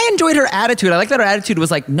 And I enjoyed her attitude. I like that her attitude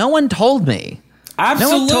was like, no one told me.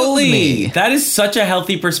 Absolutely. No one told me. That is such a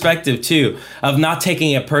healthy perspective, too, of not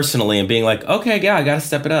taking it personally and being like, okay, yeah, I got to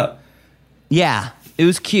step it up. Yeah. It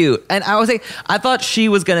was cute. And I was like, I thought she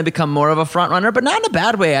was going to become more of a front runner, but not in a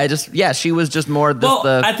bad way. She was just more at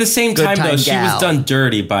the same time, though, she was done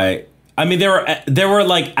dirty by, I mean, there were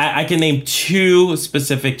like, I can name 2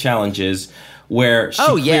 specific challenges where she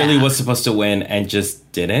clearly was supposed to win and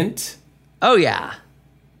just didn't. Oh, yeah.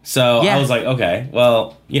 So I was like, okay,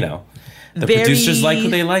 well, you know, the producers like who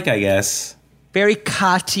they like, I guess. Very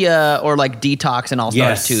Katya or like Detox and All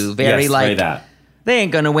Stars 2. Very like that. They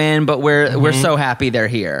ain't gonna win, but we're so happy they're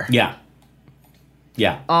here. Yeah.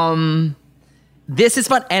 This is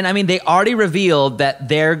fun, and I mean, they already revealed that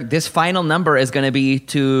this final number is going to be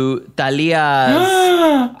to Talia's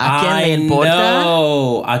 "A Quien Le Importa."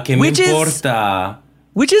 No, "A Quien Me Importa,"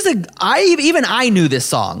 which is I knew this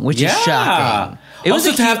song, which is shocking. It was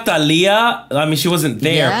also to have Talia. I mean, she wasn't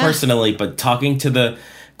there personally, but talking to the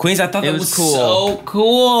Queens, I thought It that was was cool. so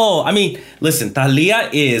cool. I mean, listen, Thalia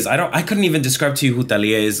is, I couldn't even describe to you who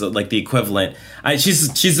Thalia is, like the equivalent.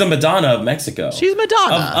 She's the Madonna of Mexico. She's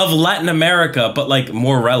Madonna. Of Latin America, but like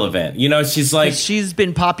more relevant. You know, she's like, She's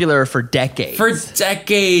been popular for decades.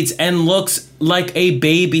 and looks like a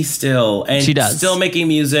baby still. And She does. still making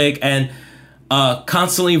music and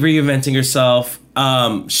constantly reinventing herself.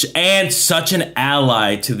 And such an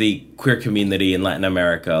ally to the queer community in Latin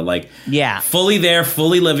America. Like, Yeah. fully there,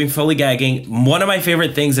 fully living, fully gagging. One of my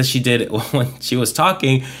favorite things that she did when she was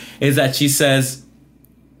talking is that she says,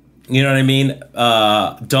 you know what I mean?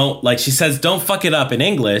 She says, don't fuck it up in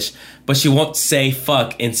English, but she won't say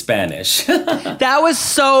fuck in Spanish. That was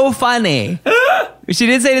so funny. She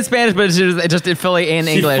did say it in Spanish, but it just did fully in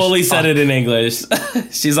English. She fully said it in English.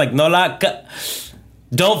 She's like, no la...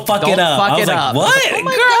 Don't fuck it up. I was like, what? Oh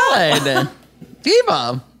my God.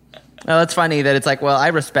 Diva. Oh, that's funny that it's like, well, I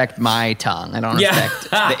respect my tongue. I don't respect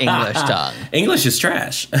the English tongue. English is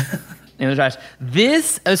trash. English trash.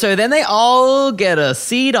 So then they all get a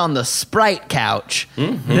seat on the Sprite couch.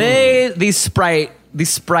 Mm-hmm. These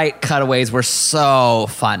Sprite cutaways were so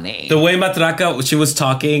funny. The way Matraca, she was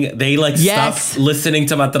talking, they stopped listening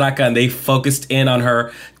to Matraca and they focused in on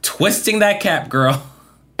her twisting that cap, girl.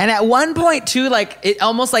 And at one point too, it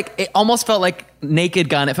almost felt like Naked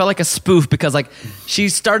Gun. It felt like a spoof because she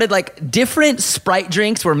started different Sprite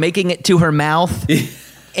drinks were making it to her mouth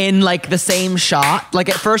in the same shot. Like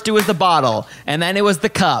at first it was the bottle and then it was the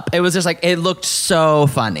cup. It was just it looked so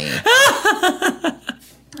funny.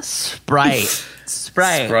 Sprite.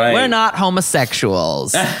 We're not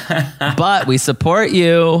homosexuals, but we support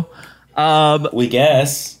you. We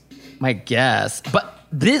guess. My guess, but.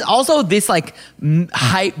 This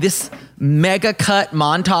hype, this mega cut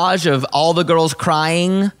montage of all the girls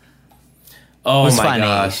crying. Oh was my funny.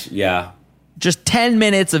 gosh, yeah. Just 10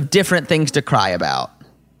 minutes of different things to cry about.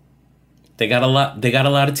 They got a lot of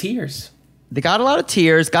tears.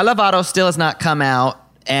 Galavaro still has not come out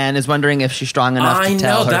and is wondering if she's strong enough to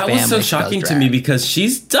tell her family. I know, that was so she shocking does to drag. me because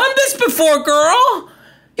she's done this before, girl.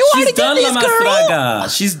 She's done La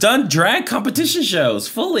Mastraga. She's done drag competition shows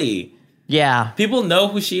fully. Yeah. People know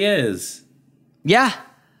who she is. Yeah.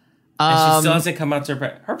 And she still hasn't come out to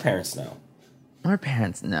her parents know. Her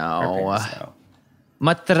parents know.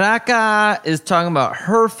 Matraca is talking about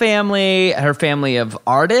her family of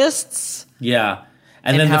artists. Yeah.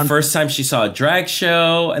 And then the first time she saw a drag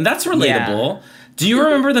show, and that's relatable. Yeah. Do you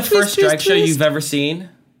remember the first drag show you've ever seen?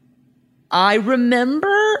 I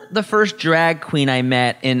remember the first drag queen I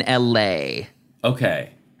met in LA.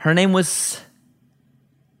 Okay. Her name was...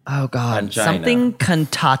 Oh, God. Angina. Something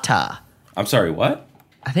Cantata. I'm sorry, what?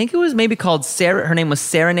 I think it was maybe called her name was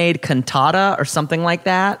Serenade Cantata or something like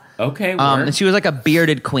that. Okay, and she was like a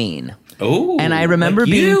bearded queen. Oh, and I remember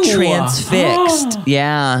being transfixed.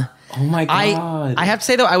 Yeah. Oh my God. I have to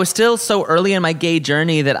say though, I was still so early in my gay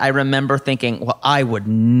journey that I remember thinking, well, I would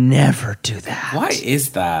never do that. Why is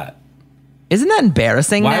that? Isn't that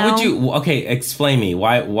embarrassing? Why would you? Okay, explain me.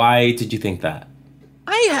 Why did you think that?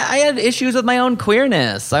 I had issues with my own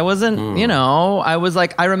queerness. I wasn't, I was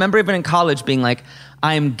I remember even in college being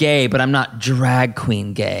I'm gay, but I'm not drag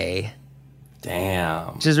queen gay.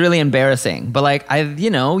 Damn. Which is really embarrassing. But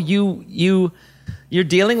you're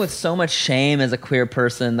dealing with so much shame as a queer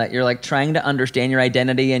person that you're trying to understand your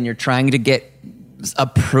identity and you're trying to get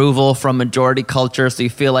approval from majority culture. So you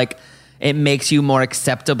feel like it makes you more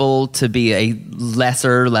acceptable to be a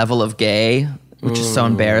lesser level of gay, which is so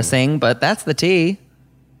embarrassing, but that's the tea.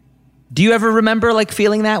 Do you ever remember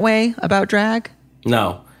feeling that way about drag?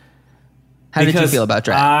 No. How did you feel about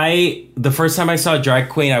drag? The first time I saw a drag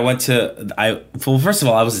queen, first of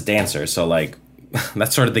all, I was a dancer, so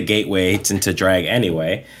that's sort of the gateway into drag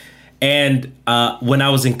anyway. And when I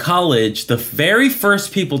was in college, the very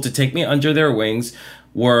first people to take me under their wings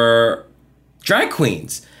were drag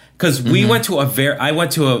queens. Because I went to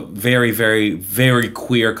a very, very, very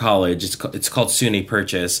queer college. It's called SUNY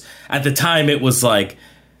Purchase. At the time, it was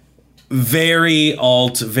very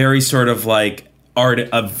alt, very sort of a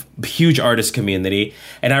huge artist community.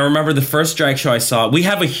 And I remember the first drag show I saw. We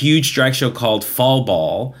have a huge drag show called Fall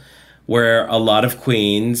Ball, where a lot of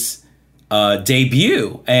queens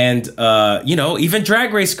debut, and even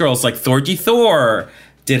Drag Race girls like Thorgy Thor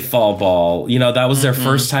did Fall Ball. That was their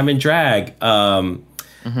first time in drag. What's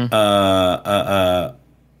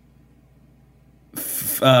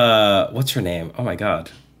her name? Oh my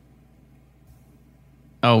God.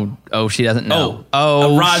 Oh, she doesn't know.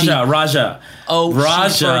 Raja. Oh,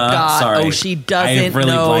 Raja. She forgot. Sorry. Oh, she doesn't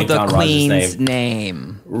know the queen's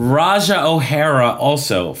name. Raja O'Hara,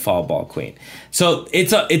 also fall ball queen. So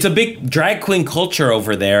it's a big drag queen culture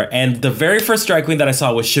over there. And the very first drag queen that I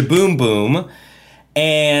saw was Shaboom Boom.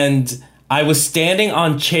 And I was standing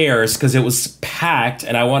on chairs because it was packed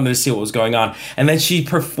and I wanted to see what was going on. And then she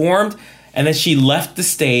performed and then she left the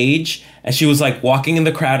stage and she was like walking in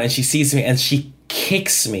the crowd and she sees me and she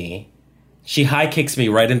kicks me. She high kicks me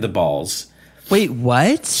right in the balls. Wait,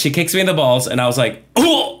 what? She kicks me in the balls and I was like,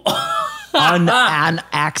 oh! On an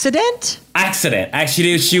accident? Accident.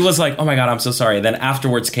 Actually, she was like, oh my God, I'm so sorry. Then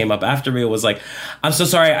afterwards came up after me. It was like, I'm so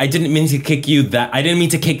sorry. I didn't mean to kick you that. I didn't mean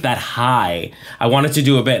to kick that high. I wanted to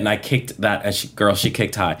do a bit and I kicked that. And she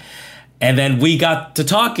kicked high. And then we got to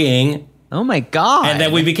talking. Oh my God. And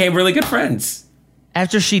then we became really good friends.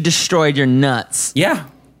 After she destroyed your nuts. Yeah.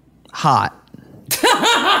 Hot.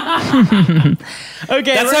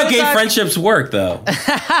 Okay, that's how gay friendships work, though.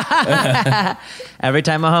 Every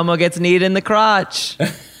time a homo gets kneed in the crotch,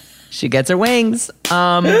 she gets her wings.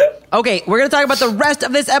 Okay, we're gonna talk about the rest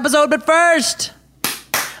of this episode, but first,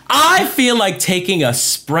 I feel like taking a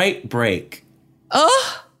Sprite break.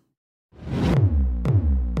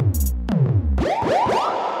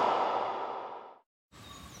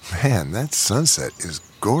 Man, that sunset is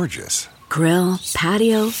gorgeous. Grill,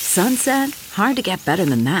 patio, sunset. Hard to get better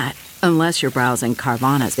than that. Unless you're browsing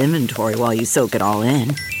Carvana's inventory while you soak it all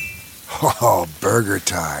in. Oh, burger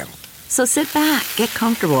time. So sit back, get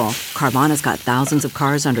comfortable. Carvana's got thousands of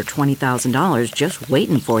cars under $20,000 just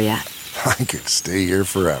waiting for you. I could stay here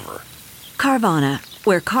forever. Carvana,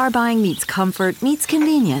 where car buying meets comfort, meets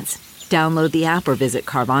convenience. Download the app or visit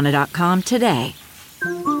Carvana.com today.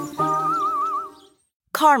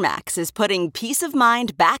 CarMax is putting peace of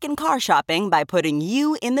mind back in car shopping by putting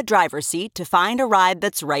you in the driver's seat to find a ride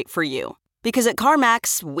that's right for you. Because at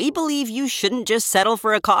CarMax, we believe you shouldn't just settle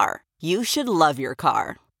for a car. You should love your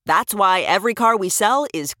car. That's why every car we sell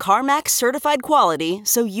is CarMax certified quality,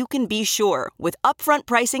 so you can be sure with upfront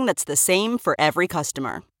pricing that's the same for every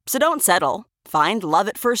customer. So don't settle. Find love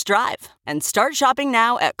at first drive and start shopping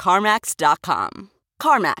now at CarMax.com.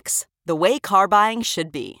 CarMax, the way car buying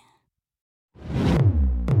should be.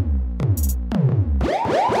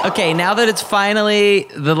 Okay, now that it's finally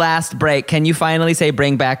the last break, can you finally say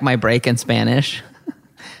bring back my break in Spanish?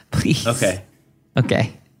 Please. Okay.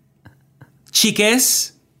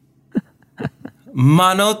 Chiques.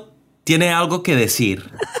 Mano tiene algo que decir.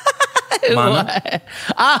 Mano?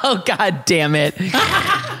 Oh, God damn it.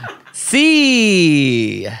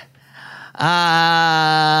 Sí.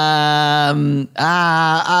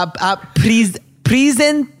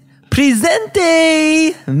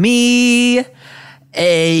 Presente me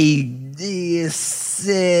it's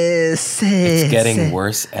getting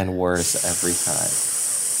worse and worse every time.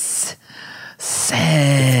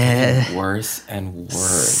 Worse and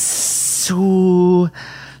worse.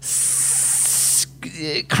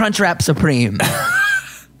 Crunchwrap Supreme.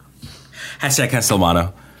 Hashtag cancel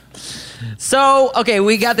Mano. So, okay,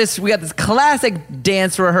 we got this classic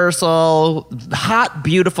dance rehearsal. Hot,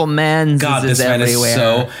 beautiful men. God, this man everywhere. is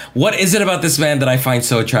so... What is it about this man that I find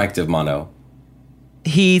so attractive, Mano?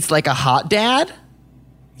 He's like a hot dad?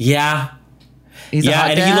 Yeah. He's a hot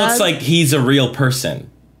and dad? he looks like he's a real person.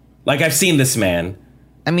 Like, I've seen this man.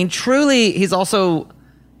 I mean, truly, he is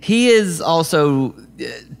also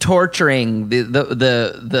torturing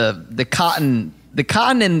the cotton. The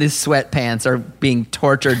cotton in his sweatpants are being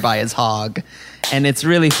tortured by his hog, and it's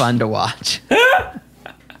really fun to watch.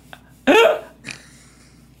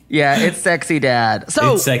 Yeah, it's sexy dad.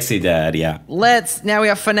 So It's sexy dad, yeah. now we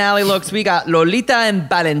have finale looks. We got Lolita and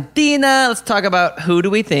Valentina. Let's talk about who do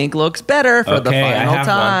we think looks better for the final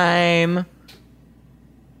time. One.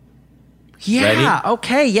 Yeah, Ready?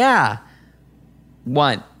 okay, yeah.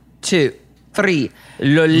 1, 2, 3.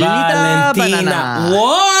 Lolita Valentina. Banana.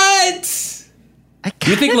 What?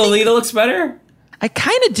 You think Lolita looks better? I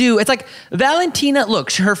kind of do. It's like Valentina,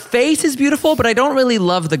 look, her face is beautiful, but I don't really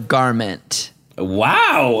love the garment.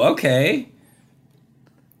 Wow, okay.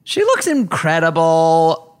 She looks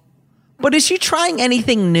incredible, but is she trying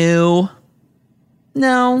anything new?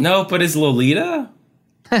 No. No, but is Lolita?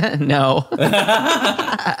 No.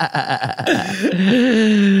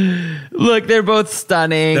 Look, they're both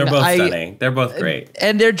stunning. They're both stunning. They're both great.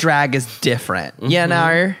 And their drag is different, you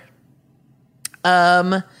know?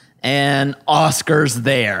 And Oscar's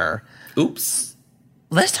there. Oops.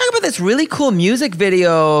 Let's talk about this really cool music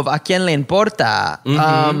video of A Quien Le Importa.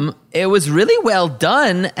 It was really well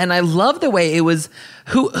done, and I love the way it was.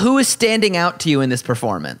 Who is standing out to you in this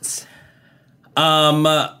performance?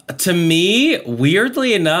 To me,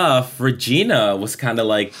 weirdly enough, Regina was kind of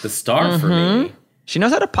like the star for me. She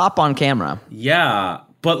knows how to pop on camera. Yeah,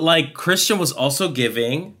 But like Christian was also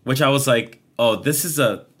giving, which I was like, oh, she's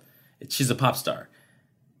a pop star.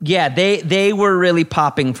 Yeah, they were really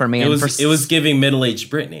popping for me. It was giving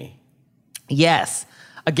middle-aged Britney. Yes.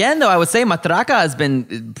 Again, though, I would say Matraca has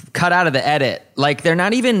been cut out of the edit. Like, they're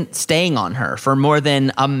not even staying on her for more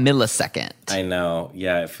than a millisecond. I know.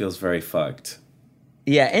 Yeah, it feels very fucked.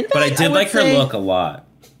 Yeah, in fact, but I did like her look a lot.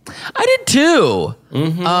 I did too.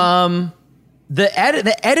 Mm-hmm. The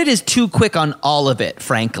edit is too quick on all of it,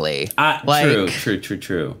 frankly.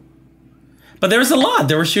 True. But there was a lot.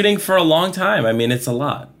 They were shooting for a long time. I mean, it's a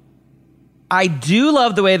lot. I do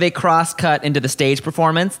love the way they cross-cut into the stage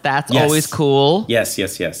performance. That's always cool. Yes.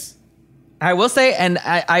 I will say, and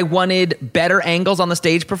I wanted better angles on the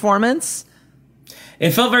stage performance.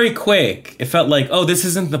 It felt very quick. It felt like, oh, this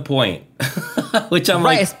isn't the point. Which I'm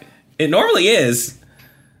like, it normally is.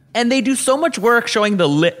 And they do so much work showing the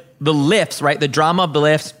lifts, right? The drama of the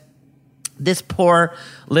lifts. This poor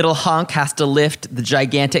little hunk has to lift the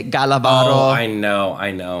gigantic Galavaro. Oh, I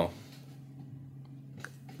know.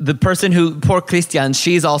 The person poor Christian,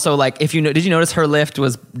 she's also like, did you notice her lift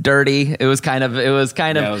was dirty? It was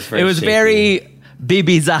very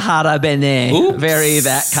Bibi Zahara Benet. Very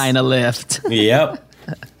that kind of lift. Yep.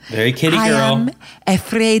 Very kitty girl. I am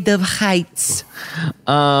afraid of heights,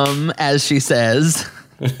 as she says.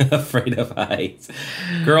 Afraid of heights.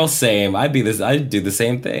 Girl, same. I'd do the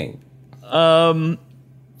same thing.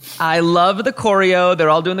 I love the choreo. They're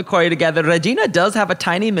all doing the choreo together. Regina does have a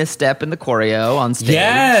tiny misstep in the choreo on stage.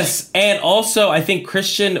 Yes, and also I think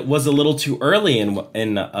Christian was a little too early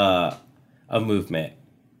in a movement.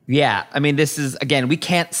 Yeah, I mean, this is, again, we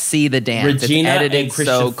can't see the dance. Regina it's edited and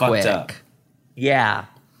Christian so fucked quick. up. Yeah.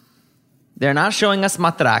 They're not showing us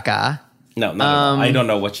Matraca. No, not at all. I don't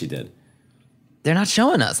know what she did. They're not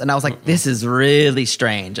showing us. And I was like, this is really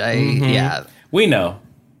strange. Yeah. We know.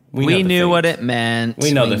 We knew what it meant.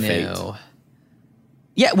 We know the fate.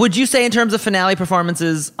 Yeah, would you say in terms of finale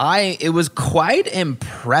performances, it was quite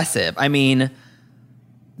impressive. I mean...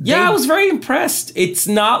 Yeah, I was very impressed. It's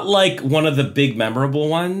not like one of the big memorable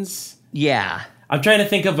ones. Yeah. I'm trying to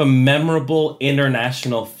think of a memorable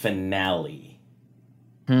international finale.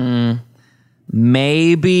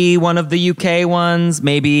 Maybe one of the UK ones.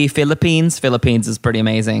 Maybe Philippines. Philippines is pretty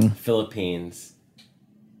amazing. Philippines.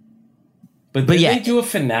 But did they do a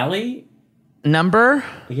finale? Number?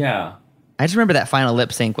 Yeah. I just remember that final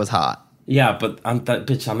lip sync was hot. Yeah, but I'm not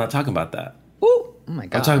talking about that. Ooh. Oh my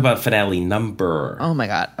God. I'm talking about finale number. Oh my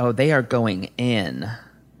God. Oh, they are going in.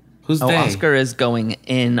 Who's they? Oscar is going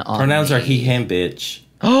in on Pronouns me. are he, him, bitch.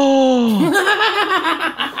 Oh.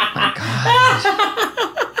 My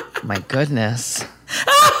God. My goodness.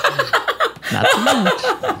 Not too much.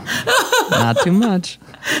 Not too much.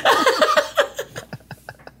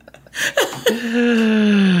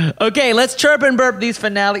 Okay, let's chirp and burp these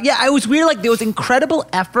finale. Yeah, it was weird. Like, there was incredible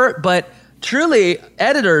effort, but truly,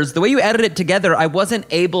 editors, the way you edit it together, I wasn't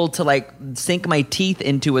able to like sink my teeth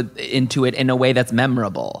into it in a way that's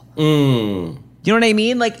memorable. You know what I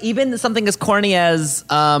mean? Like, even something as corny as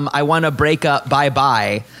 "I Want to Break Up, Bye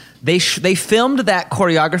Bye." They filmed that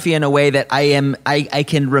choreography in a way that I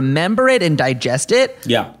can remember it and digest it.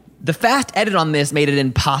 Yeah. The fast edit on this made it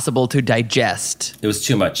impossible to digest. It was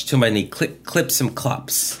too much. Too many clips and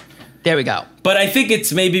clops. There we go. But I think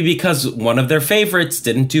it's maybe because one of their favorites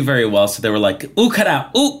didn't do very well, so they were like, ooh, cut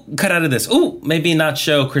out. Ooh, cut out of this. Ooh, maybe not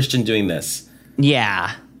show Christian doing this.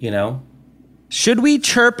 Yeah. You know? Should we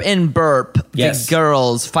chirp and burp the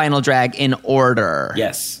girls' final drag in order?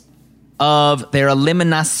 Yes. Of their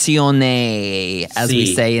eliminacione, as we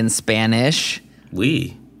say in Spanish.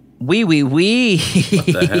 Oui. Oui. What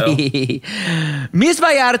the hell? Miss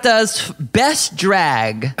Vallarta's best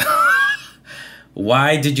drag.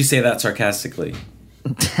 Why did you say that sarcastically?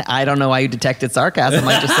 I don't know why you detected sarcasm.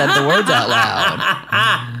 I just said the words out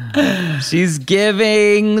loud. She's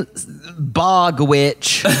giving bog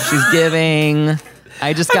witch. She's giving...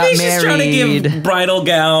 I just got married. She's trying to give bridal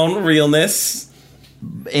gown realness.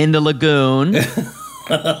 In the lagoon.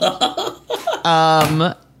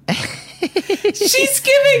 She's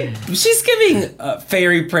giving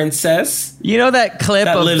fairy princess. You know that clip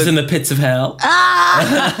that lives in the pits of hell.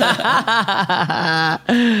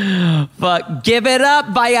 But give it up,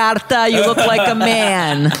 Vallarta. You look like a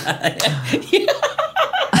man.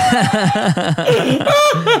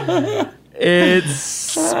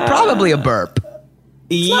 It's probably a burp.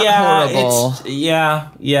 Horrible.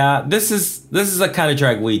 Yeah. This is the kind of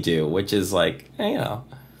drag we do, which is like,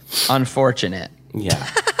 unfortunate. Yeah.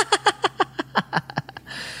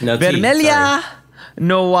 No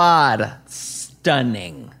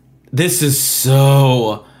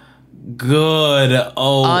good.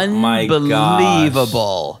 Oh my gosh.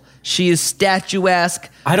 Unbelievable. She is statuesque.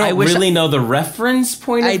 I don't really know the reference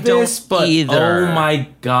point of this, but either. Oh my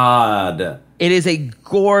god. It is a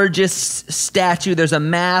gorgeous statue. There's a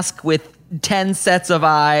mask with 10 sets of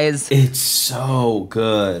eyes. It's so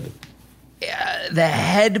good. The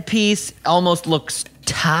headpiece almost looks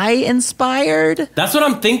Thai inspired. That's what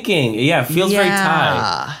I'm thinking. Yeah, it feels very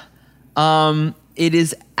Thai. It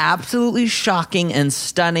is absolutely shocking and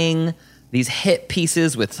stunning. These hip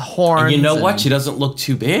pieces with horns. And you know what? She doesn't look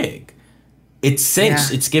too big. It's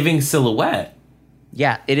cinched. Yeah. It's giving silhouette.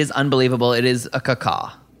 Yeah, it is unbelievable. It is a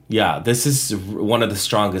caca. Yeah, this is one of the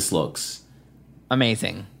strongest looks.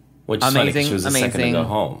 Amazing. Which is funny 'cause she was the second to go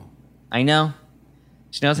home. I know.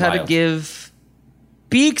 She knows how to give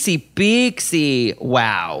Beaksy.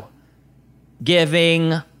 Wow.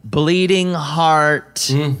 Giving bleeding heart.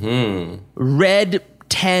 Red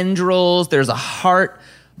tendrils. There's a heart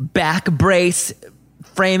back brace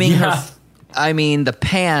framing her. I mean, the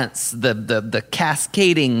pants, the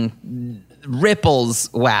cascading ripples.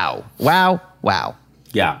 Wow.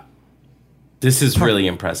 Yeah. This is really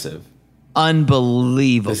impressive.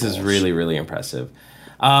 Unbelievable. This is really, really impressive.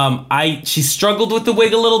 She struggled with the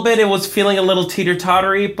wig a little bit. It was feeling a little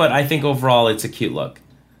teeter-tottery, but I think overall it's a cute look.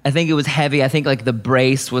 I think it was heavy. I think like the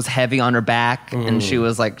brace was heavy on her back and she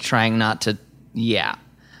was like trying not to, yeah,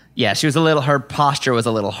 she was her posture was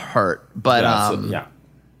a little hurt, but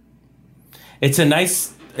it's a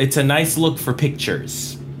nice look for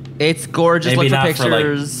pictures. It's gorgeous. Maybe look not for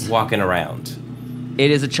pictures. For like walking around.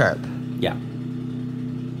 It is a chirp. Yeah.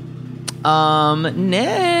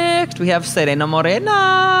 Next we have Serena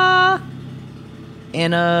Morena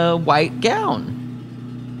in a white gown.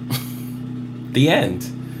 The end.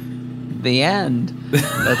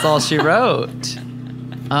 That's all she wrote.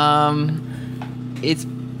 I'm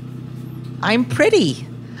pretty.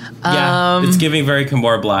 It's giving very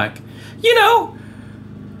Kimora Black. You know,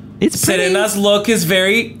 it's pretty. Serena's look is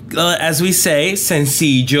very, as we say,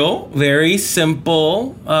 sencillo, very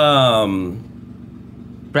simple.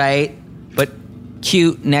 Right, but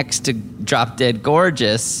cute next to Drop Dead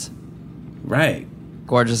Gorgeous. Right.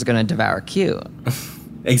 Gorgeous is gonna devour cute.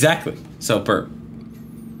 Exactly. So burp.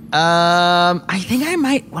 I think I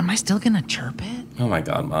might. Am I still gonna chirp it? Oh my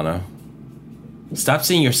God, Mano! Stop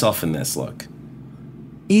seeing yourself in this look.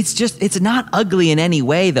 It's not ugly in any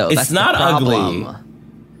way, though. It's not ugly.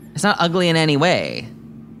 It's not ugly in any way.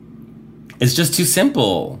 It's just too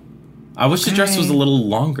simple. I wish the dress was a little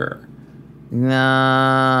longer.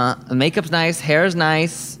 Nah, the makeup's nice, hair's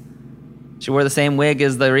nice. She wore the same wig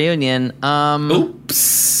as the reunion.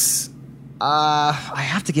 Oops. I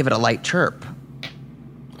have to give it a light chirp.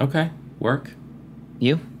 Okay, work.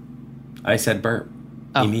 You? I said burp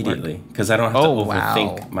immediately because I don't have to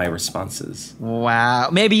overthink my responses. Wow.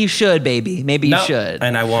 Maybe you should, baby. Maybe you should.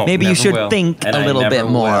 And I won't. Maybe you should will. think and a little bit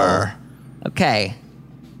more. Will. Okay.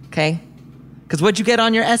 Because what'd you get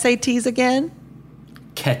on your SATs again?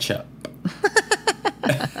 Ketchup.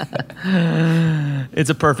 It's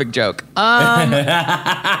a perfect joke.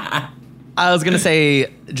 I was going to say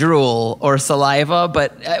drool or saliva,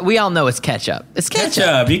 but we all know it's ketchup. It's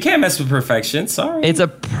ketchup. You can't mess with perfection. Sorry. It's a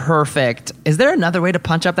perfect. Is there another way to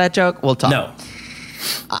punch up that joke? We'll talk. No.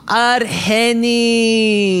 Argenis.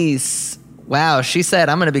 Wow, she said,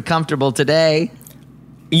 I'm going to be comfortable today.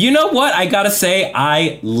 You know what? I got to say,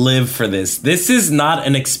 I live for this. This is not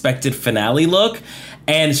an expected finale look.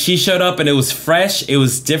 And she showed up and it was fresh. It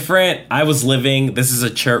was different. I was living. This is a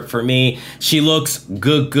chirp for me. She looks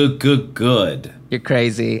good. You're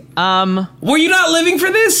crazy. Were you not living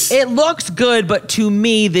for this? It looks good, but to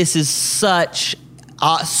me, this is such,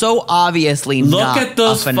 so obviously look not at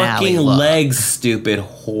those a finale fucking look. legs, stupid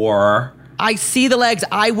whore. I see the legs.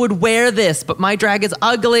 I would wear this, but my drag is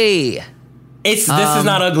ugly. This is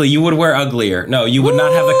not ugly. You would wear uglier. No, you would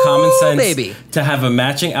not have the common sense to have a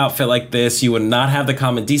matching outfit like this. You would not have the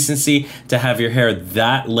common decency to have your hair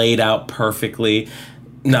that laid out perfectly.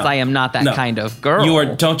 No, because I am not that kind of girl. You are.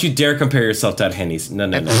 Don't you dare compare yourself to Argenis. No.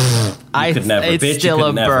 You could never. It's bitch, still you a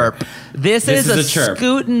could never. burp. This is a chirp.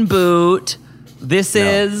 scootin' boot. This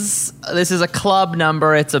is a club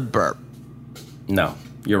number. It's a burp. No,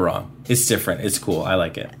 you're wrong. It's different. It's cool. I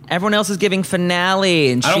like it. Everyone else is giving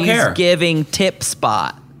finale, and she's giving tip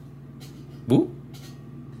spot. Ooh.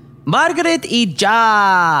 Margaret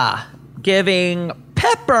Ija giving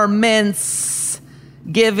peppermints,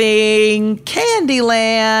 giving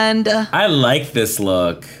Candyland. I like this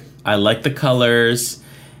look. I like the colors.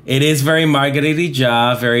 It is very Margaret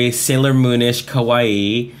Ija, very Sailor Moonish,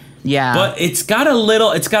 kawaii. Yeah. But it's got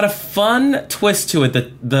a fun twist to it.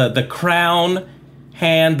 The crown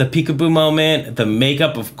hand, the peekaboo moment, the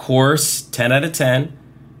makeup, of course, 10 out of 10.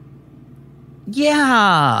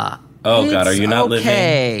 Yeah. Oh, God, are you not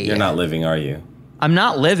okay. living? You're not living, are you? I'm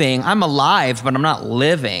not living. I'm alive, but I'm not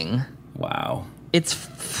living. Wow. It's...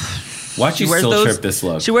 Watch you still chirp this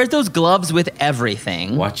look. She wears those gloves with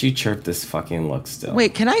everything. Watch you chirp this fucking look still.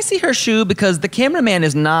 Wait, can I see her shoe? Because the cameraman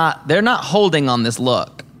is not... They're not holding on this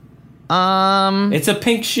look. It's a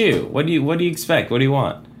pink shoe. What do you expect? What do you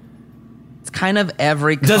want? It's kind of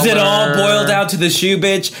every color. Does it all boil down to the shoe,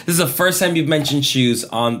 bitch? This is the first time you've mentioned shoes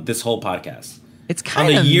on this whole podcast. It's kind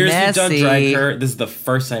of on the years messy. we've done Drag Her, this is the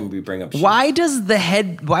first time we bring up shoes. Why does the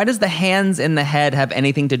hands in the head have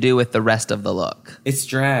anything to do with the rest of the look? It's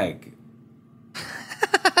drag.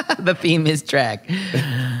 The theme is drag.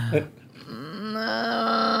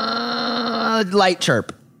 Light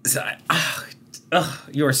chirp.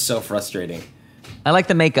 You are so frustrating. I like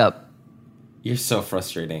the makeup. You're so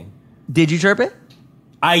frustrating. Did you chirp it?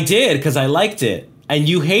 I did, because I liked it. And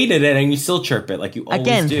you hated it, and you still chirp it like you always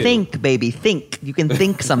do. Again, think, baby, think. You can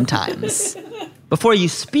think sometimes. Before you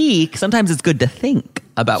speak, sometimes it's good to think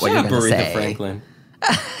about what you're going to say. Franklin.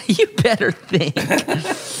 You better think.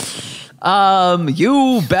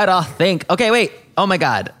 You better think. Okay, wait. Oh my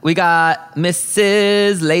God. We got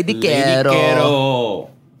Mrs. Lady Quero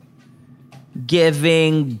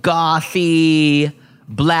giving gothy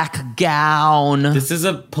black gown. This is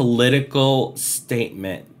a political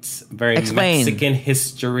statement. Very Explain. Mexican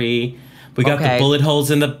history. We got the bullet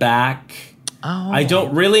holes in the back. Oh. I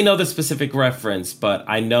don't really know the specific reference, but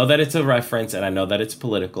I know that it's a reference, and I know that it's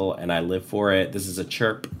political, and I live for it. This is a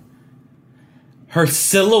chirp. Her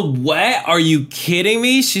silhouette? Are you kidding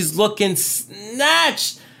me? She's looking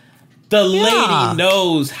snatched. The lady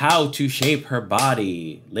knows how to shape her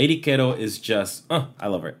body. Lady Quero is just, I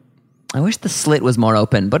love her. I wish the slit was more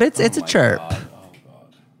open, but it's a chirp. God. Oh,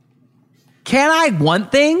 God. Can I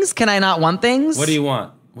want things? Can I not want things? What do you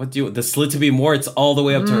want? The slit to be more? It's all the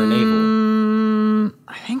way up to her navel.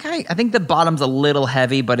 I think the bottom's a little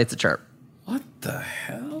heavy, but it's a chirp. What the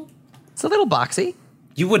hell? It's a little boxy.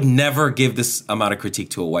 You would never give this amount of critique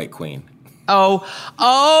to a white queen. Oh,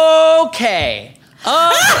 okay.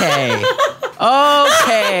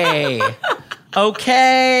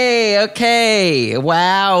 Okay.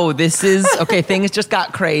 Wow, this is... Okay, things just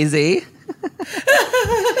got crazy.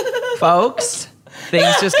 Folks,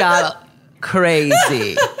 things just got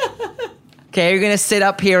crazy. Okay, you're going to sit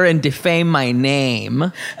up here and defame my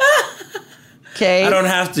name. Okay. I don't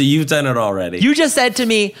have to. You've done it already. You just said to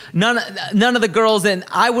me, none of the girls in...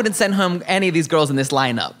 I wouldn't send home any of these girls in this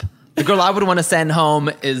lineup. The girl I would want to send home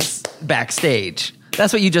is backstage.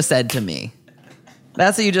 That's what you just said to me.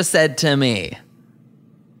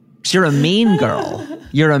 You're a mean girl.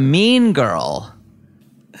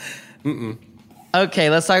 Mm-mm. Okay,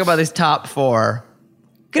 let's talk about this top four.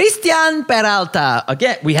 Christian Peralta.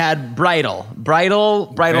 Again, we had bridal.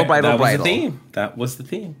 That was the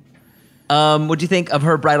theme. What'd you think of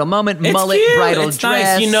her bridal moment? It's Mullet, cute. bridal it's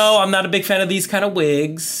dress. Nice. I'm not a big fan of these kind of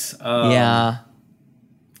wigs. Yeah.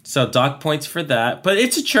 So dock points for that. But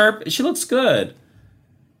it's a chirp. She looks good.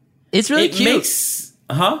 It's really cute.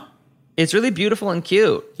 It's really beautiful and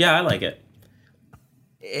cute. Yeah, I like it.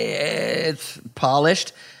 It's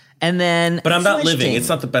polished. And then... But I'm not living. It's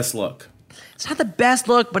not the best look. It's not the best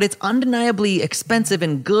look, but it's undeniably expensive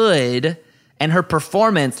and good. And her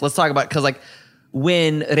performance, let's talk about... Because,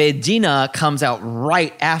 when Regina comes out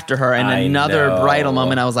right after her in another bridal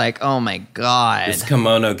moment, I was like, oh, my God. It's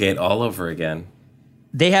kimono gate all over again.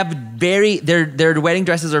 They have their wedding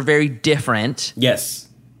dresses are very different. Yes.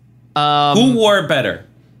 Who wore it better?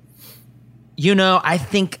 I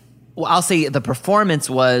think... Well, I'll say the performance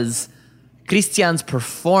was... Christian's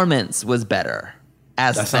performance was better.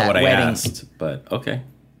 That's not what I asked, but okay.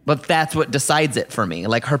 But that's what decides it for me.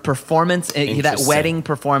 Her performance, that wedding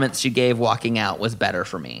performance she gave walking out was better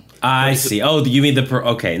for me. I see. Oh, you mean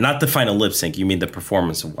not the final lip sync. You mean the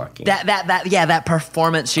performance of walking. That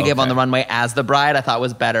performance she gave on the runway as the bride, I thought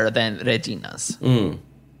was better than Regina's.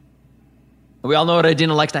 We all know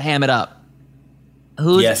Regina likes to ham it up.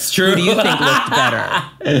 Yes, true. Who do you think looked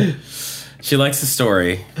better? She likes the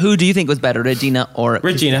story. Who do you think was better, Regina or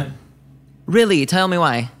Regina? Really? Tell me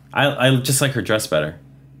why. I just like her dress better.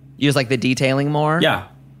 You just like the detailing more? Yeah.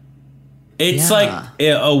 It's like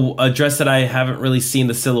a dress that I haven't really seen.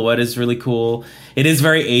 The silhouette is really cool. It is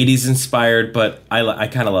very 80s inspired, but I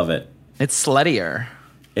kind of love it. It's sluttier.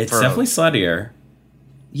 It's definitely sluttier.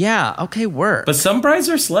 Yeah, okay, work. But some brides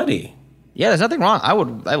are slutty. Yeah, there's nothing wrong. I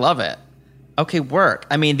love it. Okay, work.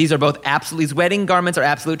 I mean, these wedding garments are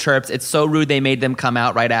absolute chirps. It's so rude they made them come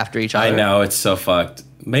out right after each other. I know, it's so fucked.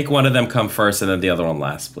 Make one of them come first and then the other one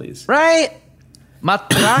last, please. Right?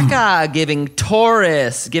 Matraca giving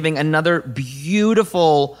Taurus, giving another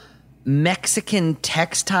beautiful Mexican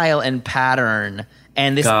textile and pattern,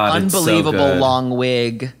 and this God, it's so unbelievable good. long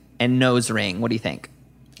wig and nose ring. What do you think?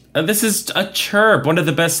 This is a chirp, one of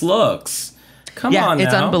the best looks. Come on now.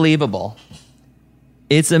 It's unbelievable.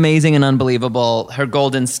 It's amazing and unbelievable. Her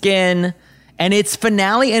golden skin, and it's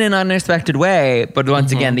finale in an unexpected way. But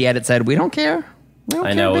once again, the edit said, we don't care. We don't I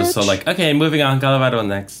care, know, it was so bitch. like, okay, moving on, Galavado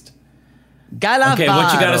next. Galavado. Okay,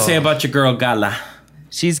 what you gotta say about your girl Gala?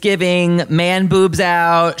 She's giving man boobs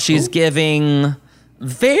out. She's giving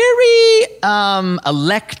very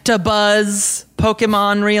Electabuzz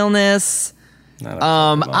Pokemon realness.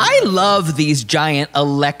 I love these giant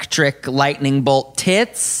electric lightning bolt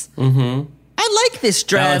tits. Mm-hmm. I like this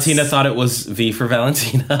dress. Valentina thought it was V for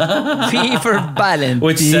Valentina. V for Valentina.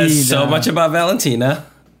 Which says so much about Valentina.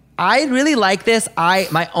 I really like this.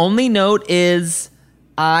 My only note is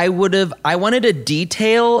I wanted a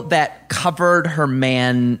detail that covered her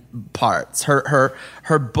man parts.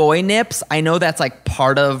 Her boy nips. I know that's like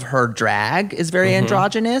part of her drag is very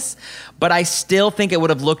androgynous, but I still think it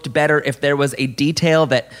would have looked better if there was a detail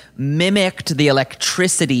that mimicked the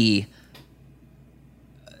electricity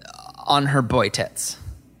on her boy tits.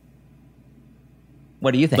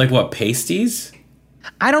 What do you think? Like what, pasties?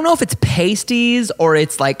 I don't know if it's pasties or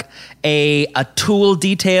it's like a tool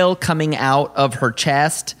detail coming out of her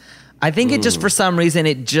chest. I think it just, for some reason,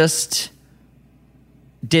 it just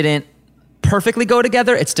didn't perfectly go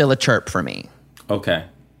together. It's still a chirp for me. Okay.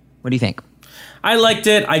 What do you think? I liked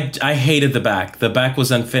it. I hated the back. The back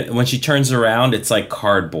was unfit. When she turns around, it's like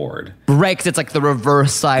cardboard. Right, 'cause it's like the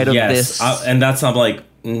reverse side of this. And that's, I'm like,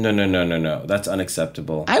 no. That's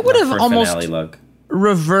unacceptable. I would Not have for a almost finale look.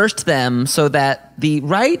 reversed them so that the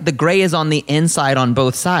gray is on the inside on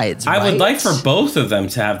both sides. I would right? like for both of them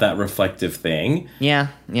to have that reflective thing. Yeah.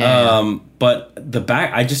 But the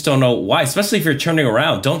back, I just don't know why. Especially if you're turning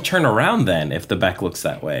around, don't turn around then if the back looks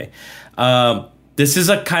that way. This is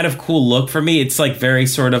a kind of cool look for me. It's like very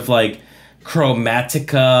sort of like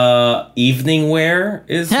Chromatica evening wear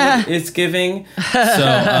is what it's giving.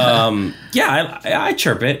 So I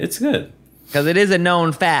chirp it. It's good. Because it is a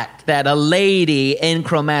known fact that a lady in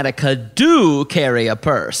Chromatica do carry a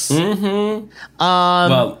purse. Mm-hmm.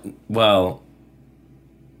 Well,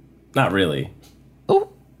 not really. Ooh,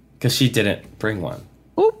 Because she didn't bring one.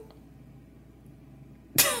 ooh.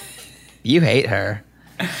 You hate her.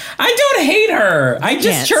 I don't hate her. I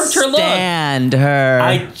just chirped her look. Stand her.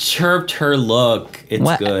 I chirped her look.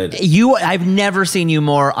 It's good. I've never seen you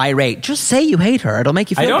more irate. Just say you hate her. It'll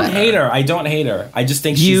make you feel better. I don't hate her. I just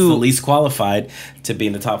think she's the least qualified to be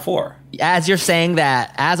in the top 4. As you're saying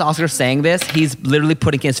that, as Oscar's saying this, he's literally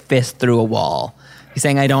putting his fist through a wall. He's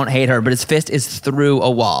saying, I don't hate her, but his fist is through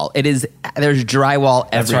a wall. There's drywall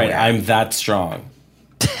everywhere. That's right. I'm that strong.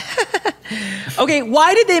 Okay,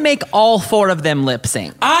 why did they make all 4 of them lip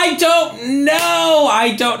sync? I don't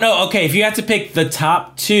know. Okay, if you had to pick the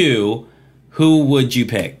top 2, who would you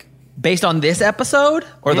pick? Based on this episode?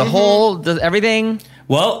 Or the whole, everything?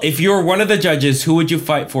 Well, if you were one of the judges, who would you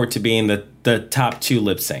fight for to be in the top 2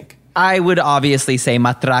 lip sync? I would obviously say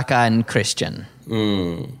Matraca and Christian.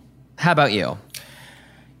 How about you?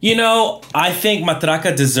 You know, I think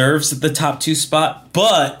Matraca deserves the top 2 spot,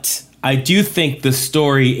 but I do think the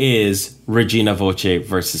story is Regina Voce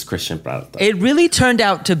versus Christian Prado. It really turned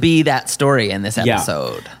out to be that story in this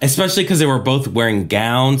episode. Yeah. Especially because they were both wearing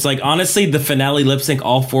gowns. Like, honestly, the finale lip sync,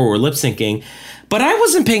 all 4 were lip syncing. But I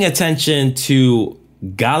wasn't paying attention to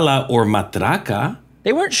Gala or Matraca.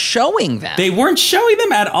 They weren't showing them. They weren't showing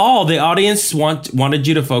them at all. The audience wanted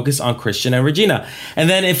you to focus on Christian and Regina. And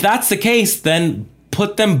then if that's the case, then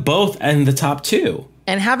put them both in the top 2.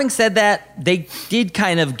 And having said that, they did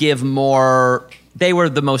kind of give more. They were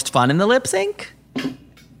the most fun in the lip sync.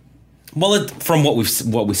 Well, from what we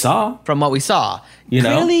saw. From what we saw. You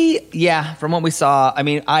know? Really, yeah, from what we saw. I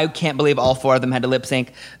mean, I can't believe all 4 of them had to lip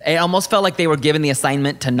sync. It almost felt like they were given the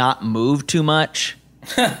assignment to not move too much.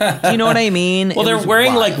 Do you know what I mean? Well, they're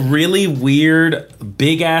wearing like really weird,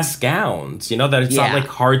 big ass gowns. You know, that it's not like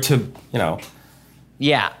hard to, you know.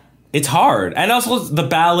 Yeah. It's hard. And also the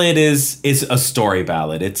ballad is a story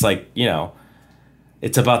ballad. It's like, you know,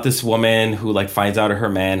 it's about this woman who like finds out her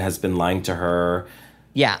man has been lying to her.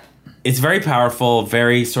 Yeah. It's very powerful,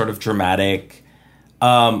 very sort of dramatic.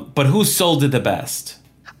 But who sold it the best?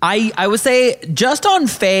 I would say just on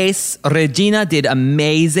face, Regina did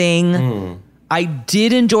amazing. I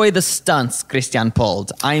did enjoy the stunts Christian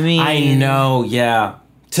pulled. I mean, I know, yeah.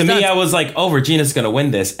 To me, I was like, oh, Regina's going to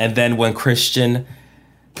win this. And then when Christian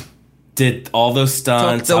did all those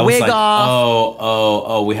stunts. Took the I was wig like, off.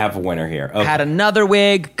 oh, we have a winner here. Okay. Had another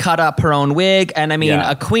wig, cut up her own wig, and I mean,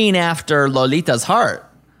 Yeah. a queen after Lolita's heart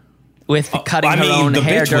with cutting her own the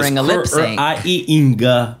hair bitch during a lip was sync.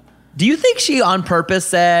 Inga. Do you think she on purpose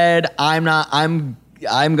said, I'm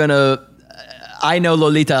gonna, I know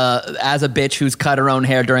Lolita as a bitch who's cut her own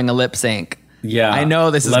hair during a lip sync. Yeah. I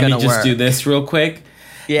know this is Let gonna me just work. do this real quick.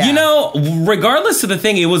 Yeah. You know, regardless of the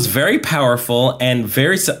thing, it was very powerful and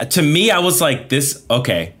to me, I was like,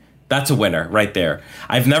 okay, that's a winner right there.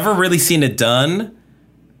 I've never really seen it done.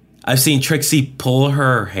 I've seen Trixie pull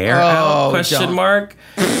her hair out, question don't. mark.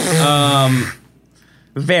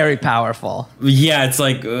 Very powerful. Yeah, it's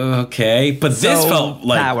like, okay. But this So felt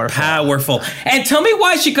like powerful. And tell me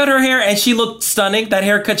why she cut her hair and she looked stunning. That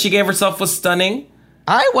haircut she gave herself was stunning.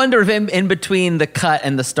 I wonder if in between the cut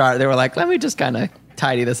and the start, they were like, let me just kind of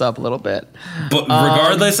tidy this up a little bit. But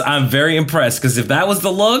regardless, I'm very impressed because if that was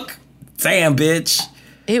the look, damn, bitch.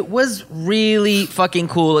 It was really fucking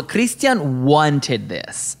cool. Christian wanted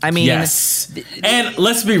this. I mean, Yes. And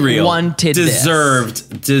let's be real. Wanted this. Deserved.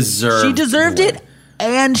 She deserved the win. it,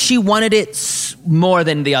 and she wanted it more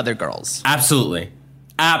than the other girls. Absolutely.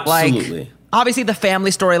 Like, Absolutely. obviously the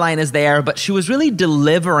family storyline is there, but she was really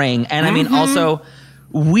delivering. And I mean, also,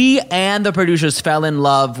 we and the producers fell in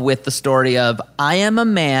love with the story of I am a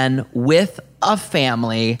man with a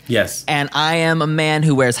family. Yes. And I am a man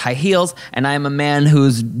who wears high heels, and I am a man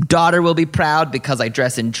whose daughter will be proud because I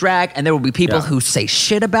dress in drag, and there will be people Yeah. who say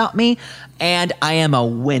shit about me, and I am a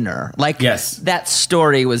winner. Like, Yes. that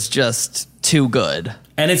story was just too good.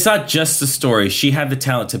 And it's not just the story. She had the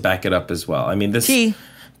talent to back it up as well. I mean,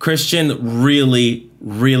 Christian really,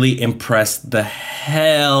 really impressed the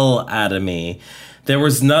hell out of me.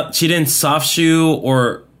 She didn't soft shoe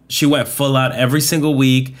or she went full out every single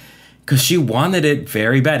week because she wanted it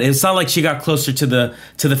very bad. It's not like she got closer to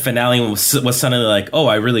the finale and was suddenly like, oh,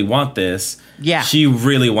 I really want this. Yeah. She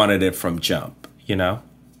really wanted it from jump, you know?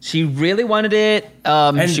 She really wanted it.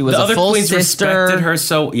 And She was the a other full queens sister. respected her,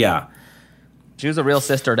 so yeah. She was a real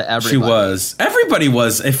sister to everybody. She was. Everybody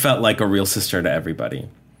was. It felt like a real sister to everybody.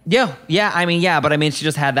 Yeah. I mean, but I mean, she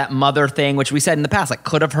just had that mother thing, which we said in the past, like,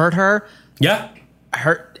 could have hurt her. Yeah.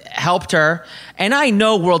 Helped her. And I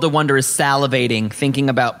know World of Wonder is salivating thinking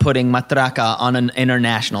about putting Matraca on an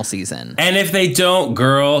international season. And if they don't,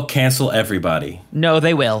 girl, cancel everybody. No,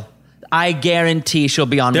 they will. I guarantee she'll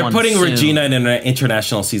be on They're one putting soon. Regina in an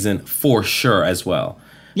international season for sure as well.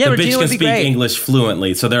 Yeah, the Regina bitch would can be speak great. English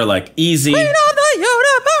fluently, so they're like, easy. Queen of the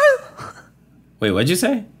universe. Wait, what'd you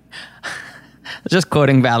say? Just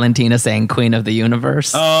quoting Valentina saying Queen of the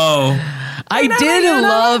Universe. Oh. I did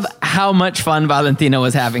love how much fun Valentina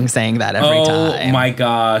was having saying that every time. Oh my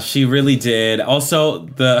gosh, she really did. Also,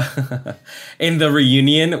 in the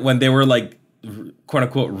reunion when they were like, quote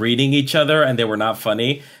unquote, reading each other and they were not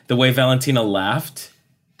funny, the way Valentina laughed.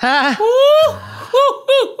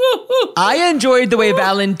 I enjoyed the way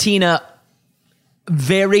Valentina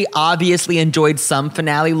very obviously enjoyed some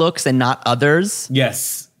finale looks and not others.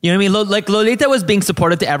 Yes. You know what I mean? Like Lolita was being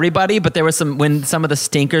supportive to everybody, but there was when some of the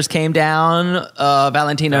stinkers came down,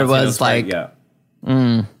 Valentina was like, yeah.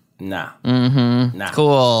 Nah. Mm-hmm. Nah.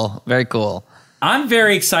 Cool. Very cool. I'm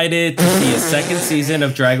very excited to see a second season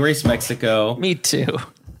of Drag Race Mexico. Me too.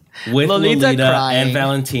 With Lolita crying. and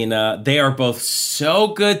Valentina. They are both so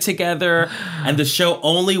good together, and the show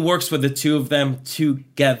only works with the two of them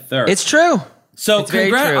together. It's true. So It's very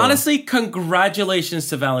true. honestly, congratulations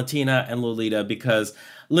to Valentina and Lolita because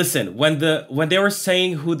listen, when they were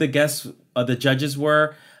saying who the guests, the judges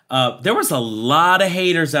were, there was a lot of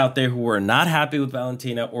haters out there who were not happy with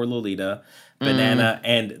Valentina or Lolita, Banana,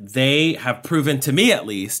 and they have proven to me at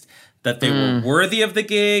least that they were worthy of the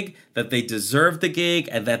gig, that they deserved the gig,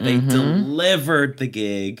 and that they delivered the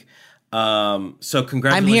gig. So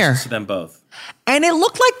congratulations to them both. And it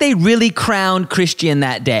looked like they really crowned Christian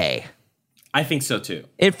that day. I think so too.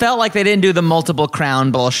 It felt like they didn't do the multiple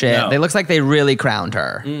crown bullshit. No. It looks like they really crowned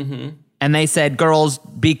her. Mm-hmm. And they said, girls,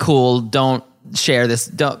 be cool. Don't share this.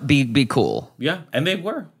 Don't be cool. Yeah, and they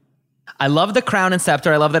were. I love the crown and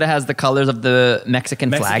scepter. I love that it has the colors of the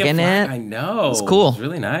Mexican flag in it. I know. It's cool. It's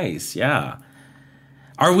really nice. Yeah.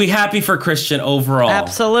 Are we happy for Christian overall?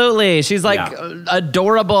 Absolutely. She's like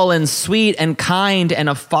adorable and sweet and kind and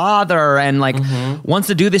a father and like wants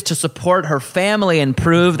to do this to support her family and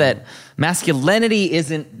prove that masculinity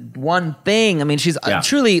isn't one thing. I mean, she's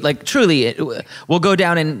truly will go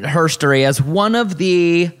down in history as one of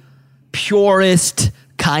the purest,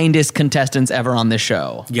 kindest contestants ever on this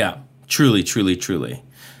show. Yeah. Truly.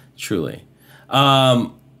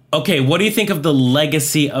 Okay, what do you think of the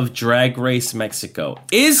legacy of Drag Race Mexico?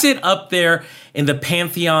 Is it up there in the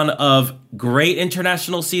pantheon of great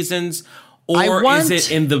international seasons? Or is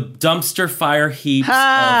it in the dumpster fire heaps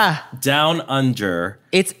of Down Under?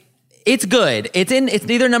 It's good. It's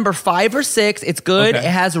neither number 5 or 6. It's good. Okay.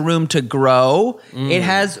 It has room to grow. It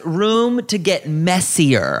has room to get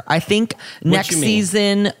messier. I think next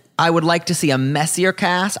season I would like to see a messier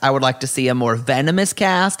cast. I would like to see a more venomous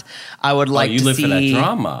cast. I would like to live see for that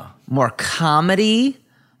drama. More comedy.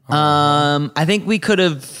 I think we could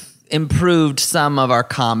have improved some of our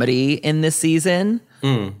comedy in this season.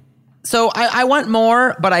 So I want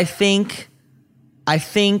more, but I think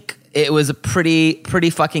it was a pretty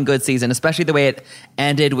fucking good season, especially the way it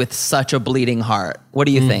ended with such a bleeding heart. What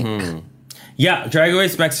do you think? Yeah, Drag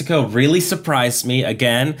Race Mexico really surprised me.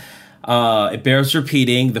 Again, it bears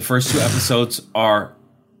repeating. The first 2 episodes are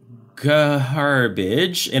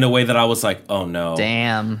garbage in a way that I was like, oh no.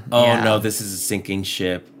 Damn. Oh no, this is a sinking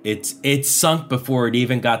ship. It's sunk before it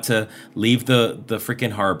even got to leave the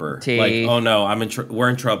freaking harbor. Like, oh no, we're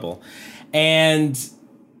in trouble. And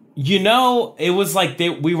it was like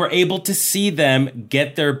we were able to see them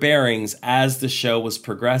get their bearings as the show was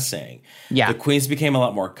progressing. Yeah. The queens became a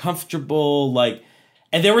lot more comfortable,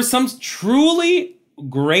 and there were some truly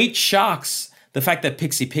great shocks. The fact that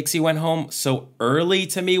Pixie went home so early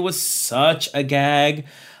to me was such a gag.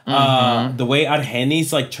 The way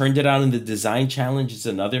Argenis turned it out in the design challenge is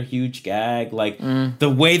another huge gag. The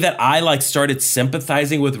way that I started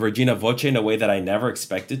sympathizing with Regina Voce in a way that I never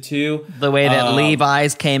expected to. The way that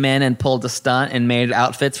Levi's came in and pulled a stunt and made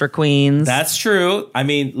outfits for queens. That's true. I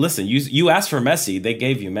mean, listen, you asked for Messi, they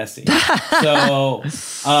gave you Messi. So,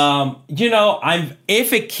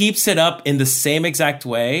 if it keeps it up in the same exact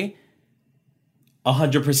way,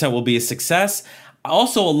 100% will be a success.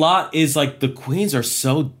 Also, a lot is the queens are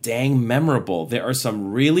so dang memorable. There are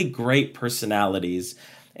some really great personalities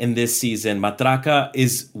in this season. Matraca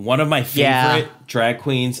is one of my favorite drag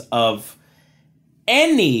queens of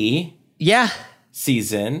any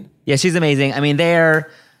season. Yeah, she's amazing. I mean, they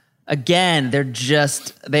were,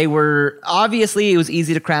 obviously it was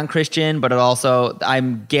easy to crown Christian, but it also, I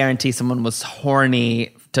guarantee someone was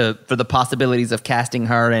horny for the possibilities of casting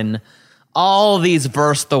her in all these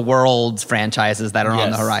Verse the Worlds franchises that are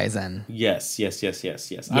on the horizon. Yes. Yeah.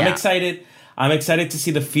 I'm excited to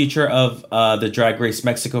see the future of the Drag Race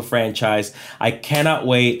Mexico franchise. I cannot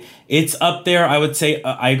wait. It's up there. I would say,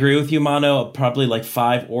 I agree with you, Mano, probably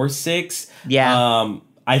 5 or 6. Yeah.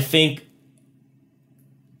 I think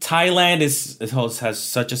Thailand has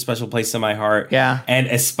such a special place in my heart. Yeah. And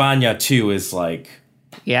España, too, is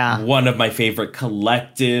one of my favorite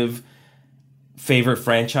favorite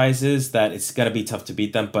franchises that it's going to be tough to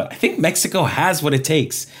beat them. But I think Mexico has what it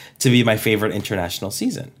takes to be my favorite international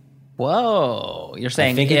season. Whoa. You're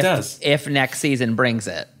saying it does. If next season brings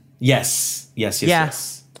it. Yes.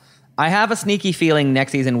 I have a sneaky feeling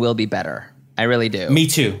next season will be better. I really do. Me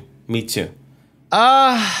too.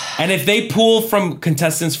 And if they pull from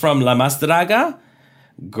contestants from La Más Draga,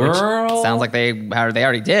 girl. Which sounds like they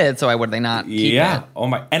already did, so why would they not keep it? Oh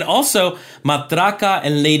my. And also, Matraca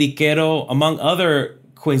and Lady Quero, among other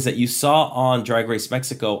queens that you saw on Drag Race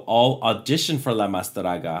Mexico, all auditioned for La Más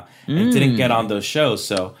Draga and didn't get on those shows.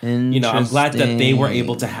 So, I'm glad that they were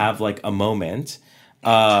able to have a moment.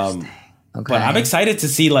 Okay. But I'm excited to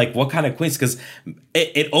see what kind of queens, because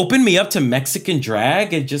it opened me up to Mexican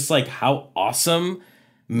drag and just how awesome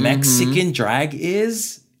Mexican drag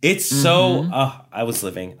is. It's so, I'm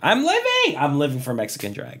living for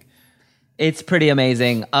Mexican drag. It's pretty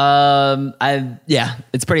amazing.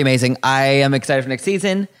 It's pretty amazing. I am excited for next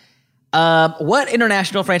season. What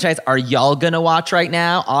international franchise are y'all going to watch right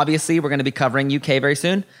now? Obviously, we're going to be covering UK very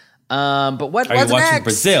soon. But what's next? Are you watching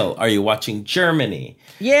Brazil? Are you watching Germany?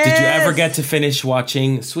 Yes. Did you ever get to finish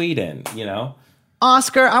watching Sweden,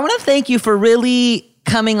 Oscar, I want to thank you for really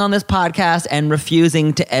coming on this podcast and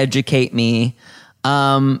refusing to educate me.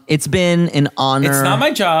 It's been an honor. It's not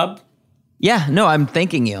my job. Yeah, no, I'm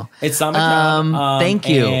thanking you. It's not my job. Thank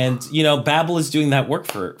you. And, Babbel is doing that work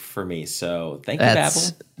for me. So thank you,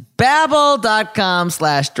 Babbel.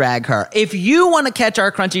 Babbel.com/dragher. If you want to catch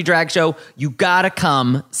our Crunchy Drag Show, you got to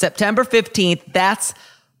come September 15th. That's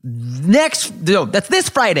this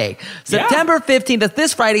Friday. September 15th, that's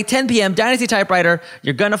this Friday, 10 p.m., Dynasty Typewriter.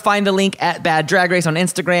 You're going to find the link at Bad Drag Race on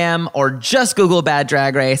Instagram, or just Google Bad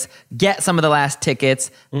Drag Race. Get some of the last tickets.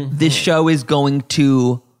 This show is going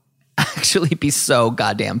to actually be so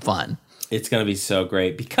goddamn fun. It's going to be so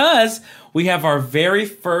great because we have our very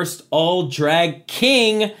first All Drag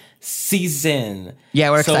King season. Yeah,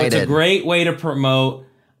 we're excited. So it's a great way to promote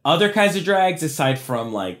other kinds of drags, aside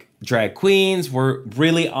from like drag queens, we're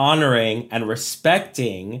really honoring and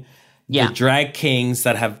respecting the drag kings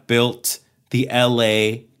that have built the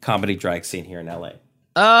LA comedy drag scene here in LA.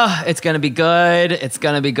 It's gonna be good. It's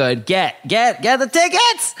gonna be good. Get the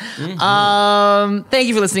tickets. Thank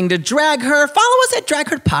you for listening to Drag Her. Follow us at Drag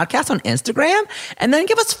Her Podcast on Instagram, and then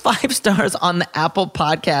give us 5 stars on the Apple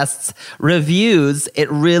Podcasts reviews.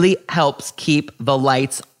 It really helps keep the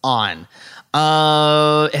lights on.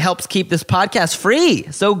 It helps keep this podcast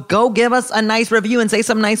free. So go give us a nice review and say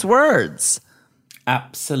some nice words.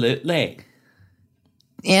 Absolutely.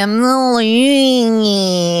 Emily.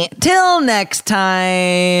 Till next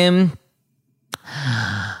time.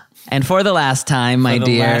 And for the last time, my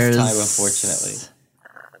dears. For the last time, unfortunately.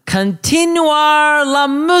 Continuar la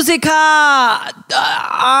música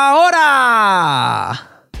ahora.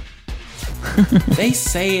 They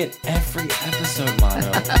say it every episode,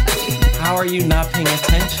 Mano. How are you not paying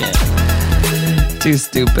attention? Too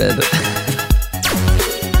stupid.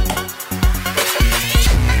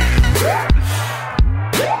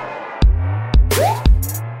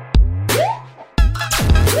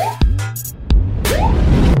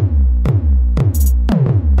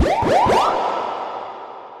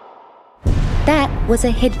 That was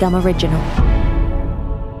a HeadGum original.